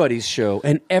 anybody's show,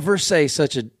 and ever say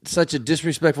such a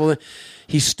disrespectful thing.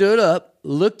 He stood up,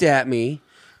 looked at me,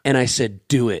 and I said,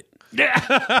 do it. Do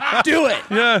it.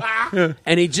 Yeah.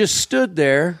 And he just stood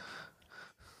there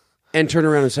and turned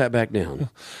around and sat back down.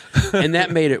 And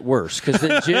that made it worse because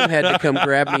then Jim had to come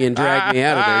grab me and drag me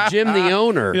out of there. Jim, the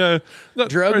owner,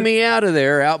 drug me out of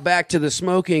there, out back to the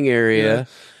smoking area.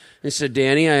 And said,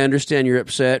 Danny, I understand you're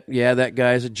upset. Yeah, that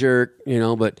guy's a jerk,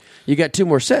 but you got 2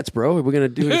 more sets, bro. Are we going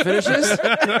to do to finish this?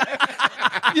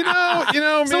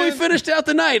 man. So we finished out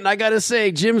the night, and I got to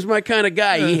say, Jim's my kind of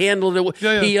guy. He handled it.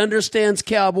 Yeah. He understands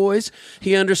cowboys.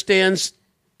 He understands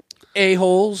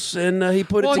a-holes, and he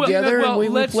put it together, and we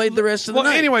played the rest of the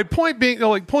night. Anyway, point being,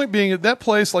 that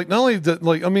place, not only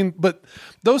that, but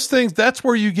those things, that's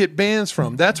where you get bands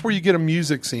from. That's where you get a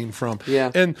music scene from.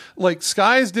 Yeah. And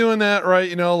Sky's doing that,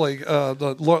 right?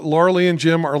 Larley and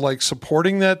Jim are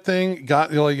supporting that thing.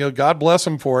 God bless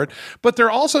them for it. But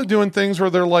they're also doing things where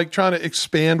they're trying to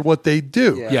expand what they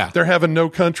do. Yeah. They're having No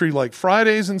Country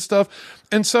Fridays and stuff.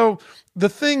 And so the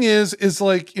thing is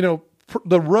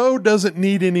the road doesn't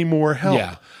need any more help.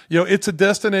 Yeah. It's a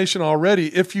destination already.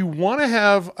 If you want to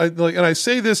have, and I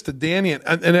say this to Danny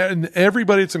and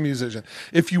everybody that's a musician,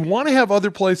 if you want to have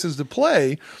other places to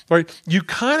play, right, you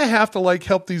kind of have to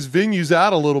help these venues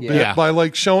out a little bit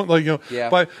by showing,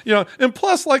 and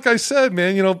plus, like I said,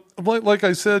 man,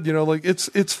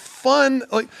 it's fun.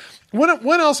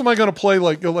 When else am I going to play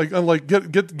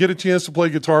get a chance to play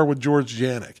guitar with George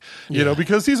Janik?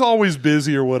 Because he's always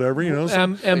busy or whatever.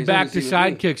 And back to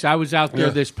Sidekicks, I was out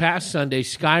there this past Sunday.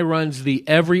 Sky runs the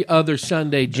every other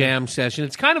Sunday jam session.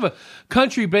 It's kind of a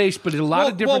country based, but a lot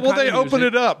of different. Well, they open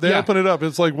it up. They open it up.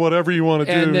 It's whatever you want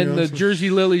to do. And then the Jersey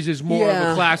Lilies is more of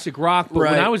a classic rock. But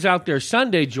when I was out there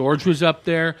Sunday, George was up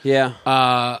there. Yeah.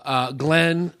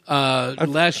 Glenn,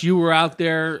 Les, you were out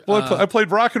there. Well, I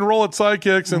played rock and roll at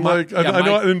Sidekicks, and I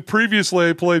know. And previously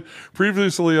I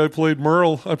played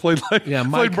Merle. I played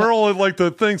Merle at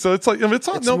the thing. So it's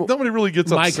nobody really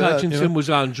gets Mike upset. Hutchinson was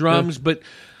on drums, but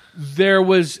there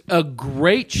was a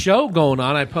great show going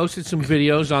on. I posted some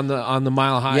videos on the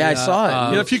Mile High. Yeah, I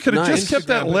saw it. If you could have just kept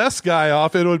that Les guy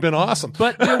off, it would have been awesome.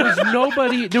 But there was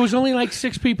nobody. There was only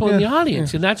 6 people in the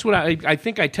audience, and that's what I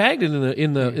think I tagged it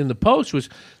in the post was.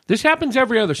 This happens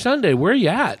every other Sunday. Where are you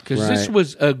at? Because this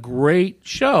was a great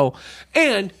show,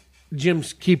 and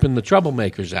Jim's keeping the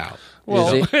troublemakers out.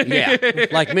 Well, yeah,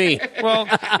 like me. Well,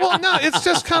 no, it's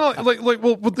just kind of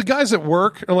with the guys at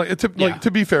work.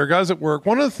 To be fair, guys at work.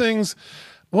 One of the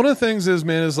things is,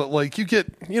 man, is that you get,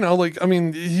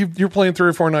 you're playing 3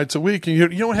 or 4 nights a week, and you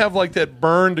don't have that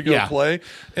burn to go play,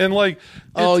 and on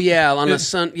a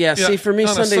Sunday. Yeah, see, for me,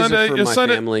 Sundays are for my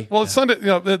family. Well, it's Sunday.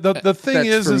 The thing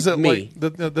is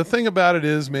that the thing about it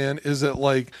is, man, is that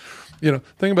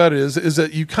thing about it is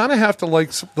that you kind of have to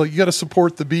you got to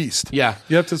support the beast. Yeah,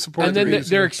 you have to support. And the then beast.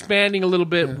 They're expanding a little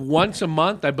bit once a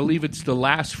month. I believe it's the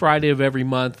last Friday of every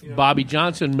month. Bobby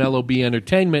Johnson, Mellow B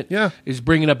Entertainment, is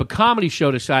bringing up a comedy show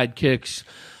to Sidekicks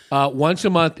once a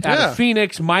month out of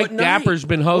Phoenix. Mike Dapper's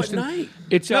been hosting. What night?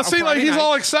 It's Now, see, like he's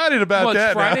all excited about that.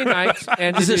 It's Friday now. nights.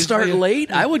 And Does it start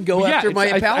late? I would go after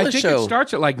my Palace I think show. It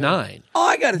starts at like 9. Oh,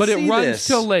 I got to see But it runs this.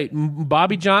 till late.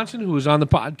 Bobby Johnson, who was on the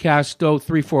podcast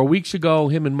 3-4 weeks ago,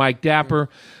 him and Mike Dapper.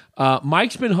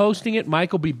 Mike's been hosting it.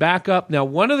 Mike will be back up. Now,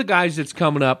 one of the guys that's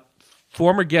coming up,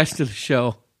 former guest of the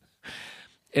show,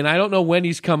 and I don't know when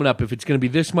he's coming up, if it's going to be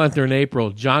this month or in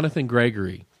April, Jonathan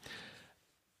Gregory.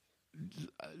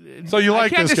 So you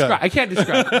like this guy? I can't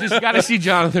describe it. Just got to see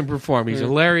Jonathan perform. He's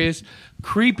hilarious.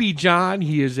 Creepy John.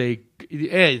 He is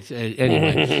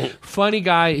anyway, funny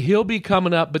guy. He'll be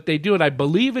coming up, but they do it. I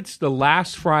believe it's the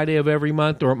last Friday of every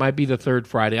month, or it might be the third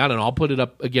Friday. I don't know. I'll put it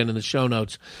up again in the show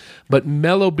notes. But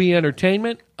Mellow B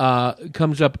Entertainment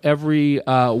comes up every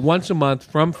once a month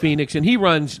from Phoenix, and he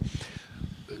runs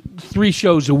 3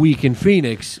 shows a week in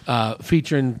Phoenix,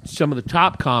 featuring some of the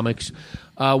top comics.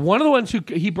 One of the ones who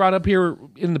he brought up here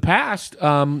in the past,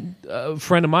 a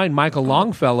friend of mine, Michael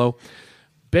Longfellow,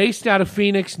 based out of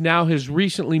Phoenix, now has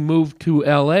recently moved to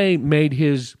L.A., made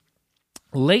his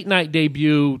late night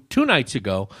debut 2 nights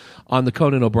ago on the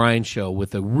Conan O'Brien show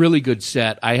with a really good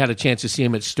set. I had a chance to see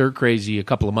him at Stir Crazy a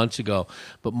couple of months ago.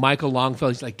 But Michael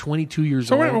Longfellow, he's like 22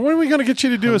 years old. So when are we going to get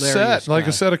you to do Hilarious a set, like guy.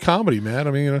 a set of comedy, man?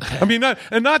 I mean,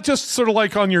 not just sort of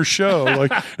like on your show.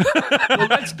 Like, Well,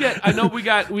 let's get. I know we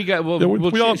got.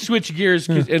 We'll all- switch gears,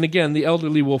 and again, the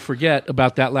elderly will forget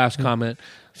about that last comment.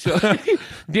 So,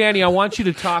 Danny, I want you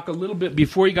to talk a little bit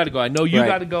before you got to go. I know you Right.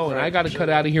 got to go, and I got to cut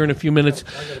out of here in a few minutes.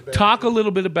 Talk a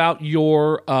little bit about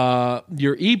your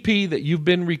EP that you've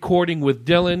been recording with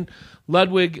Dylan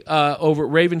Ludwig over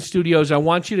at Raven Studios. I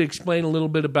want you to explain a little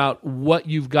bit about what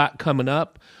you've got coming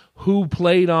up, who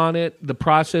played on it, the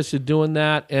process of doing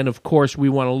that, and of course, we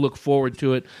want to look forward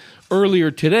to it.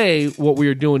 Earlier today, what we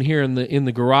were doing here in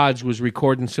the garage was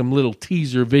recording some little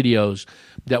teaser videos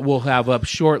that we'll have up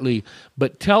shortly.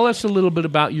 But tell us a little bit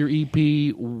about your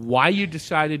EP, why you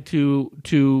decided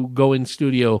to go in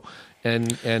studio,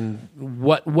 and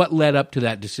what led up to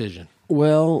that decision.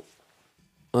 Well,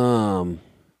 I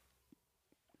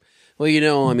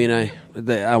mean, I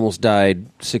almost died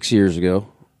 6 years ago,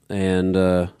 and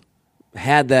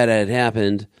had that had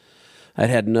happened, I'd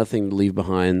had nothing to leave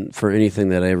behind for anything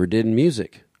that I ever did in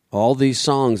music. All these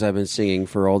songs I've been singing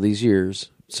for all these years,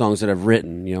 songs that I've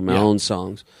written, my own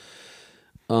songs,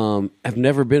 have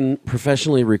never been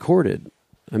professionally recorded.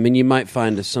 I mean, you might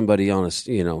find somebody on a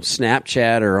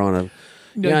Snapchat or on a.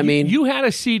 No, I mean, you had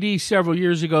a CD several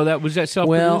years ago that was that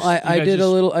self-produced. well, I did a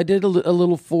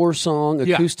little 4-song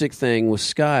acoustic thing with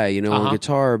Sky, on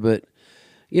guitar, but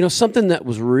something that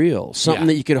was real, something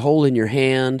that you could hold in your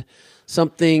hand,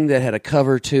 something that had a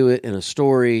cover to it and a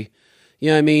story. You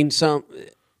know what I mean?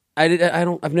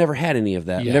 I've never had any of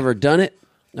that. Yeah. I've never done it.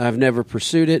 I've never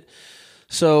pursued it.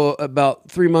 So about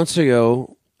 3 months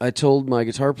ago, I told my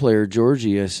guitar player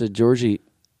Georgie, I said, Georgie,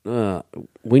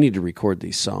 we need to record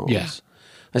these songs. Yeah.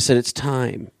 I said, it's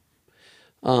time.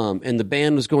 And the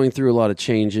band was going through a lot of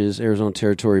changes, Arizona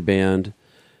Territory Band,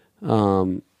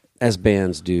 as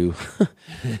bands do.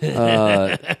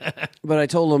 But I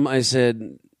told him, I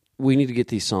said, we need to get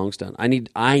these songs done. I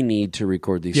need to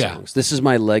record these songs. This is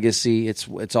my legacy.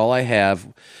 It's all I have.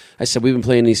 I said, we've been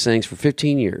playing these things for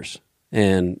 15 years,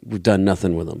 and we've done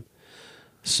nothing with them.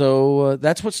 So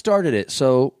that's what started it.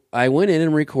 So I went in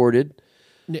and recorded.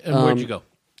 And where'd you go?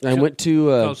 I went to...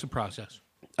 tell us the process.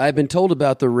 I've been told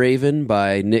about The Raven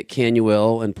by Nick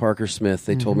Canuel and Parker Smith.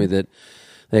 They told me that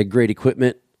they had great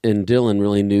equipment, and Dylan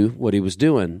really knew what he was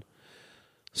doing.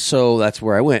 So that's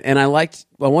where I went. And I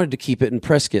wanted to keep it in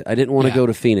Prescott. I didn't want to go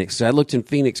to Phoenix. So I looked in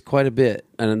Phoenix quite a bit,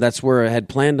 and that's where I had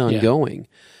planned on going.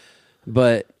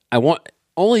 But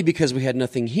only because we had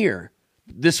nothing here.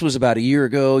 This was about a year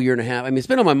ago, year and a half. I mean, it's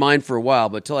been on my mind for a while,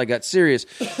 but until I got serious.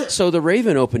 So the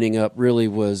Raven opening up really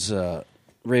was...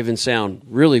 Raven Sound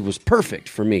really was perfect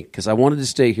for me because I wanted to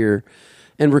stay here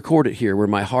and record it here where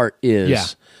my heart is. Yeah.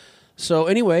 So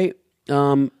anyway,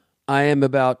 I am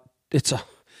about it's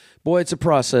a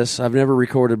process. I've never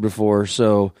recorded before,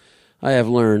 so I have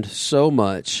learned so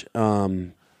much.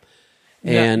 And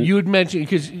you had mentioned,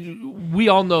 because we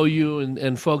all know you,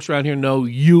 and folks around here know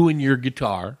you and your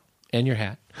guitar and your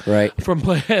hat, right, from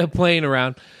playing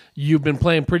around. You've been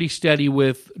playing pretty steady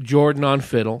with Jordan on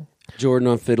fiddle. Jordan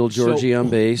on fiddle, Georgie on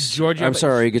bass.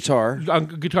 Guitar. On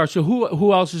guitar. So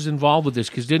who else is involved with this?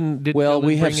 Because didn't well, Dylan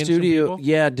we have bring in studio. some people?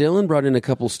 Yeah, Dylan brought in a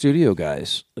couple studio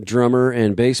guys, a drummer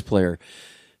and bass player,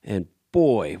 and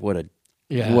boy,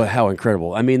 how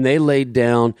incredible! I mean, they laid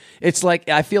down. It's like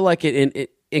I feel like in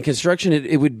construction,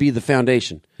 it would be the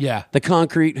foundation. Yeah, the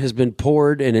concrete has been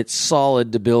poured and it's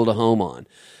solid to build a home on.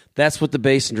 That's what the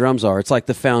bass and drums are. It's like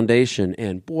the foundation.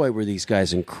 And boy, were these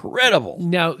guys incredible.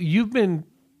 Now, you've been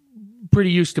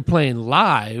pretty used to playing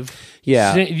live.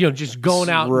 Yeah. Just going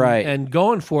out Right. and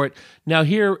going for it. Now,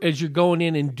 here, as you're going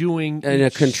in and doing In a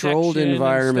each controlled section and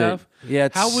environment. stuff, Yeah,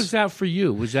 how was that for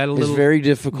you? Was that a It's little... very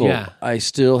difficult. Yeah. I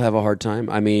still have a hard time.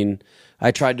 I mean,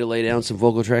 I tried to lay down some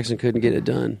vocal tracks and couldn't get it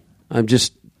done.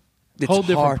 It's Whole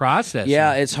different hard. process.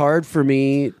 Yeah, it's hard for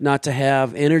me not to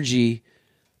have energy.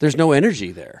 There's no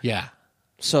energy there. Yeah.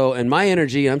 So, and my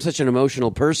energy, I'm such an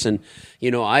emotional person,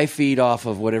 I feed off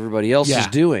of what everybody else is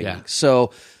doing. Yeah.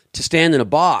 So to stand in a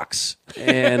box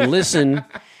and listen,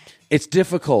 it's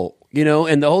difficult,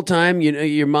 and the whole time,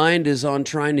 your mind is on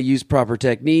trying to use proper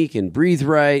technique and breathe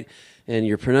right and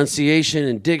your pronunciation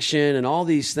and diction and all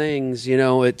these things,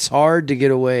 it's hard to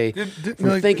get away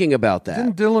from thinking about that.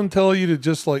 Didn't Dylan tell you to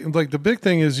just like the big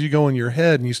thing is you go in your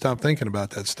head and you stop thinking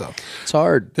about that stuff? It's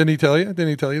hard. Didn't he tell you? Didn't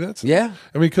he tell you that? Yeah.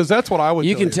 I mean, because that's what I would.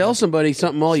 You can tell somebody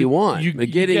something all you want, but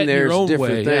getting get there your is a own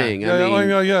different way, thing. yeah. I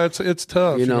mean, it's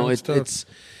tough. it's tough. it's.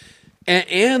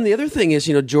 And the other thing is,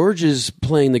 George is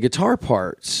playing the guitar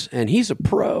parts, and he's a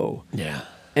pro. Yeah.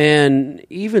 And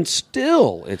even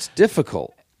still, it's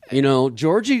difficult.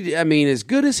 Georgie, I mean, as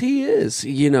good as he is,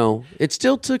 it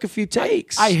still took a few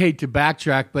takes. I hate to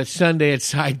backtrack, but Sunday at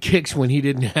Sidekicks when he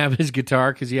didn't have his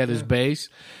guitar because he had his bass,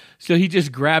 so he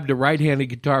just grabbed a right-handed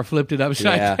guitar, flipped it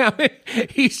upside down.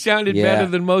 He sounded better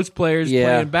than most players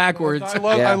playing backwards.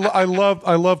 I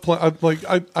love playing.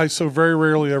 I so very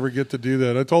rarely ever get to do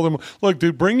that. I told him, look,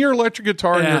 dude, bring your electric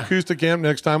guitar and your acoustic amp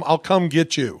next time. I'll come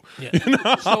get you.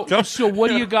 Yeah. So what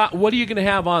do you got? What are you going to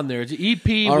have on there? It's an EP. All what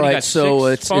do you right, got,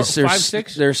 so five,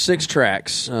 six? There's 6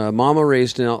 tracks. Mama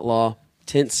Raised an Outlaw,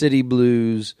 Tent City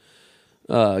Blues,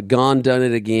 Gone Done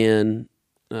It Again,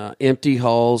 Empty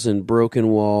Halls and Broken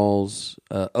Walls,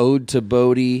 Ode to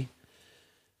Bodie,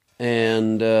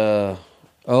 and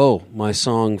my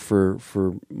song for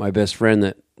my best friend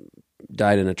that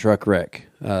died in a truck wreck.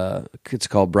 It's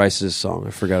called Bryce's Song.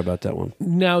 I forgot about that one.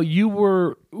 Now,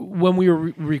 when we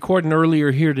were recording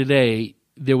earlier here today,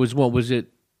 there was one. Was it?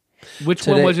 Which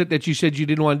one was it that you said you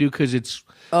didn't want to do because it's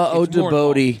Ode to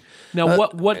Bodie. Now,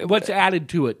 what's added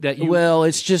to it that you? Well,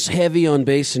 it's just heavy on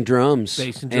bass and drums,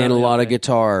 and a lot of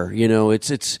guitar.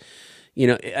 It's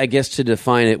I guess to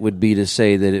define it would be to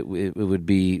say that it would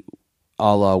be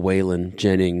a la Waylon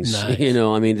Jennings. Nice.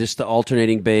 I mean, just the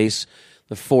alternating bass,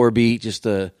 the 4-beat, just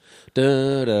the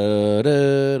da da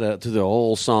da da to the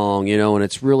whole song. And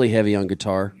it's really heavy on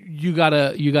guitar. You got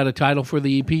a title for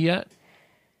the EP yet?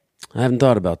 I haven't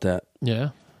thought about that. Yeah.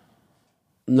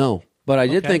 No. But I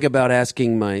did think about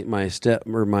asking my step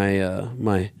or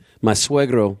my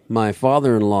suegro, my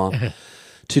father-in-law,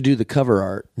 to do the cover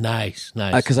art. Nice.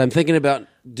 Because I'm thinking about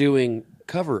doing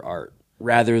cover art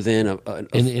rather than an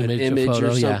image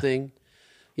photo, or something.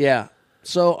 Yeah.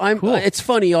 So Cool. It's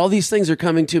funny. All these things are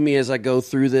coming to me as I go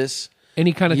through this.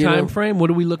 Any kind of time frame?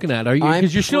 What are we looking at? Are you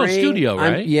because you're still in studio,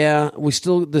 right?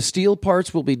 The steel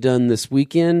parts will be done this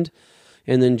weekend,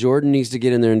 and then Jordan needs to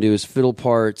get in there and do his fiddle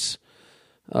parts.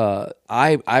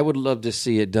 I would love to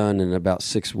see it done in about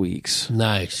 6 weeks.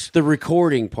 Nice. The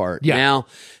recording part. Yeah. Now,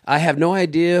 I have no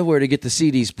idea where to get the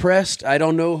CDs pressed. I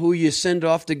don't know who you send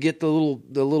off to get the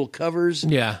little covers.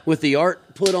 Yeah. With the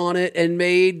art put on it and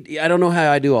made. I don't know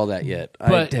how I do all that yet.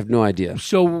 But- I have no idea.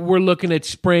 So we're looking at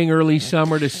spring, early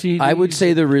summer to see. I would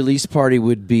say the release party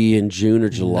would be in June or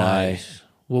July. Nice.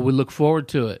 Well, we look forward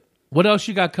to it. What else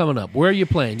you got coming up? Where are you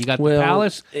playing? You got the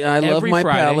Palace. I love every my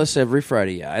Friday. Palace every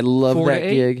Friday. Yeah, I love 4 to that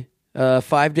 8? gig.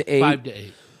 5 to 8. 5 to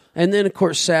 8. And then, of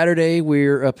course, Saturday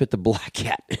we're up at the Black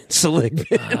Cat in Seligman.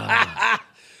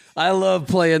 I love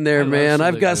playing there, man.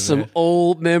 I've got some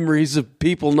old memories of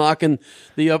people knocking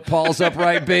the Paul's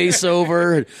upright bass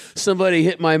over, and somebody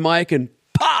hit my mic and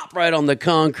pop right on the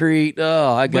concrete.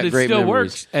 Oh, I got But it great still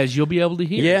memories. works, as you'll be able to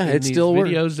hear. Yeah, in it these still works.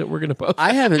 videos that we're going to post.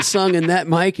 I haven't sung in that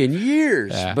mic in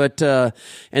years. Yeah. But and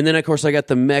then of course I got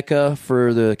the Mecca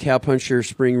for the Cowpuncher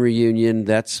Spring Reunion.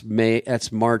 That's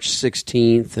March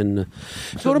 16th. And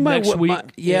So next week,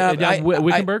 down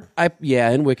Wickenburg?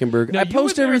 In Wickenburg. Now, I you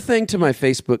post were there- everything to my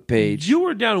Facebook page. You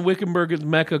were down in Wickenburg at the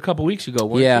Mecca a couple weeks ago,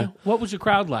 weren't Yeah. you? What was the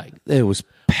crowd like? It was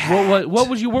What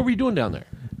were you doing down there?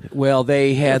 well.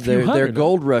 They had A few their hundred,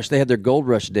 gold rush. They had their gold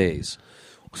rush days.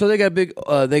 So they got a big.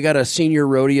 They got a senior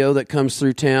rodeo that comes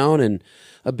through town and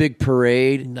a big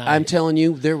parade. Nice. I'm telling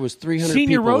you, there was 300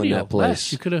 Senior people rodeo. in that place.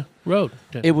 Les, you could have rode.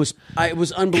 It was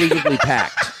unbelievably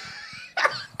packed.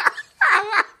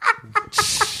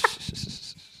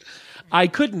 I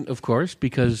couldn't, of course,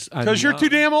 because you're too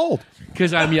damn old.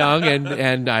 Because I'm young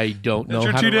and I don't know.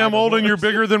 You're how too to damn ride a old and you're horse.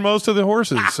 bigger than most of the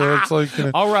horses. So it's like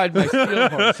I'll ride my steel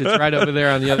horse. It's right over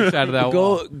there on the other side of that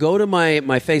wall. Go to my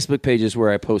Facebook pages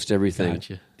where I post everything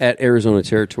at Arizona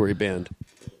Territory Band.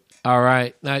 All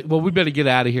right. Well, we better get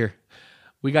out of here.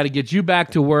 We got to get you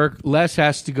back to work. Les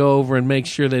has to go over and make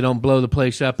sure they don't blow the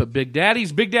place up at Big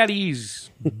Daddy's. Big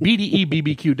Daddy's,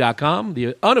 BDEBBQ.com,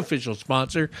 the unofficial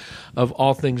sponsor of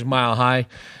all things Mile High.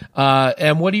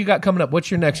 And what do you got coming up? What's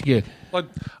your next gig?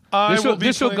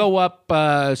 This will go up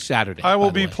Saturday. I will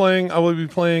be playing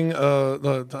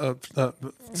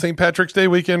St. Patrick's Day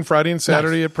weekend, Friday and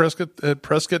Saturday at Prescott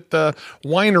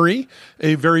Winery,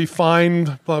 a very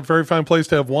fine place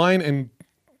to have wine and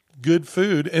good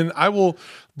food, and I will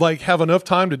have enough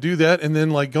time to do that, and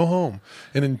then go home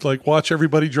and then watch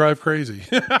everybody drive crazy.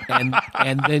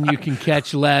 and then you can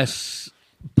catch Les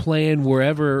playing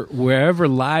wherever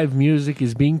live music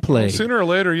is being played. Sooner or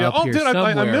later, yeah.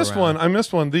 I missed one. I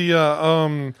missed one.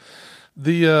 The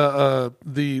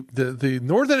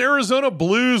Northern Arizona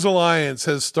Blues Alliance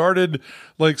has started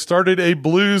a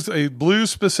blues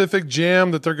specific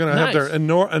jam that they're going to have their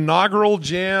inaugural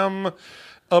jam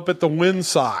up at the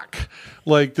Windsock.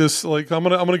 I'm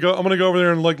gonna go over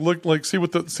there and look see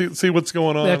what's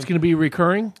going on. That's going to be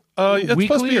recurring. It's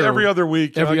supposed to be every other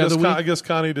week. I guess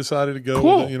Connie decided to go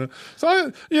cool. with it. So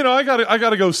I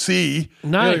gotta go see.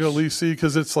 Nice. I gotta go at least see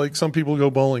because it's some people go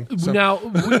bowling. So. Now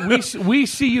we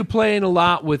see you playing a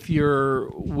lot with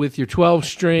your 12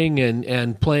 string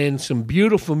and playing some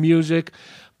beautiful music.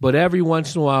 But every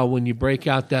once in a while, when you break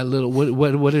out that little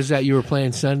what is that you were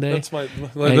playing Sunday? That's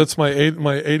my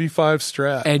 85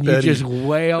 Strat, and Betty. You just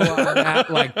wail on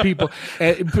that like people.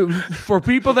 For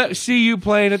people that see you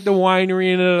playing at the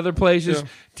winery and at other places,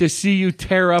 to see you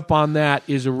tear up on that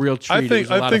is a real treat. I think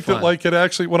that it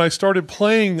actually when I started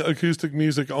playing acoustic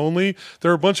music only,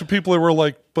 there were a bunch of people that were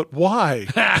like, "But why?"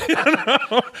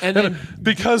 And then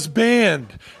because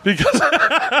band.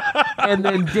 And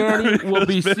then Danny will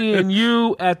be seeing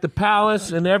you at the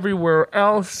Palace and everywhere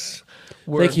else.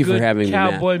 Thank you for having me,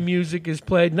 Matt. Cowboy music is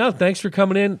played. No, thanks for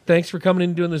coming in. Thanks for coming in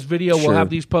and doing this video. Sure. We'll have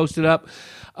these posted up.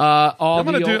 I'm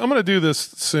gonna do this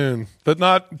soon, but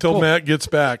not until Matt gets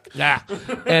back. Yeah,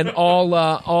 and all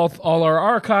our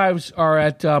archives are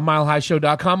at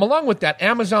milehighshow.com, along with that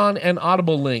Amazon and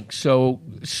Audible link. So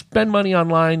spend money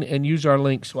online and use our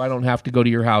link, so I don't have to go to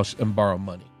your house and borrow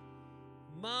money.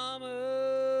 Mama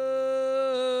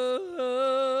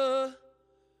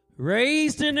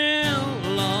raised an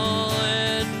outlaw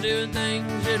and doing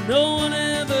things that no one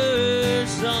ever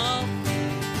saw.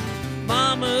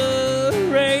 Mama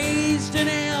raised an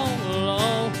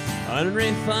outlaw,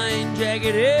 unrefined,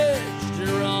 jagged-edged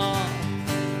and raw.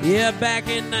 Yeah, back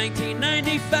in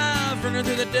 1995, running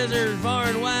through the desert far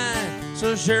and wide.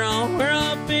 So sure on where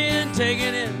I've been,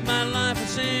 taking it my life a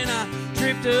sin. I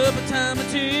tripped up a time or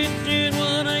two, doing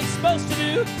what I ain't supposed to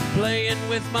do. Playing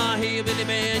with my hillbilly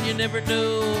band, you never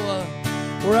know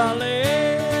where I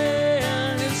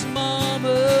land. It's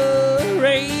Mama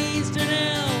raised an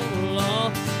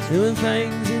outlaw, doing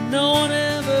things that no one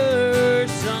ever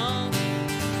saw.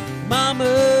 Mama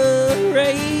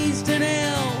raised an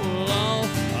outlaw,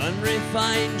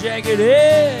 unrefined,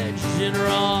 jagged-edged and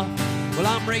raw. Well,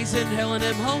 I'm racing hell in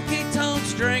them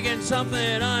honky-tonks, drinking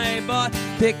something I bought.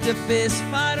 Picked a fist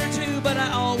fight or two, but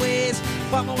I always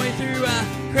fought my way through. I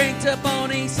cranked up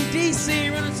on AC/DC,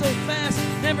 running so fast,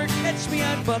 never catch me.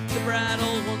 I'd buck the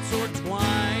bridle once or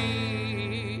twice.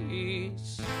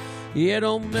 Yeah,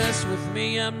 don't mess with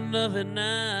me, I'm nothing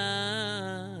nice.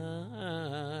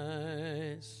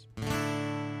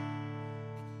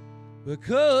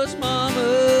 Because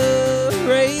Mama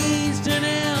raised an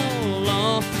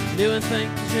outlaw, doing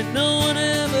things that no one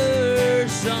ever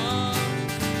saw.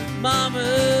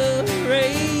 Mama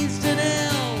raised an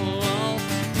outlaw,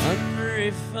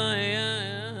 unrefined,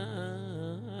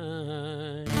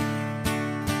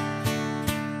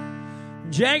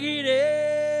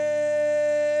 jagged-edged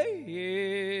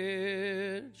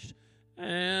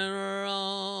and raw.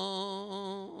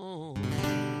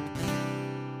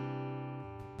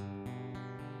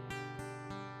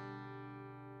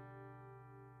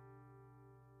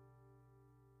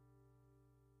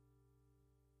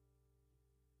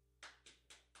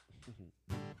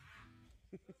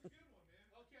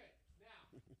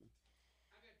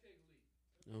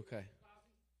 Okay.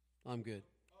 I'm good.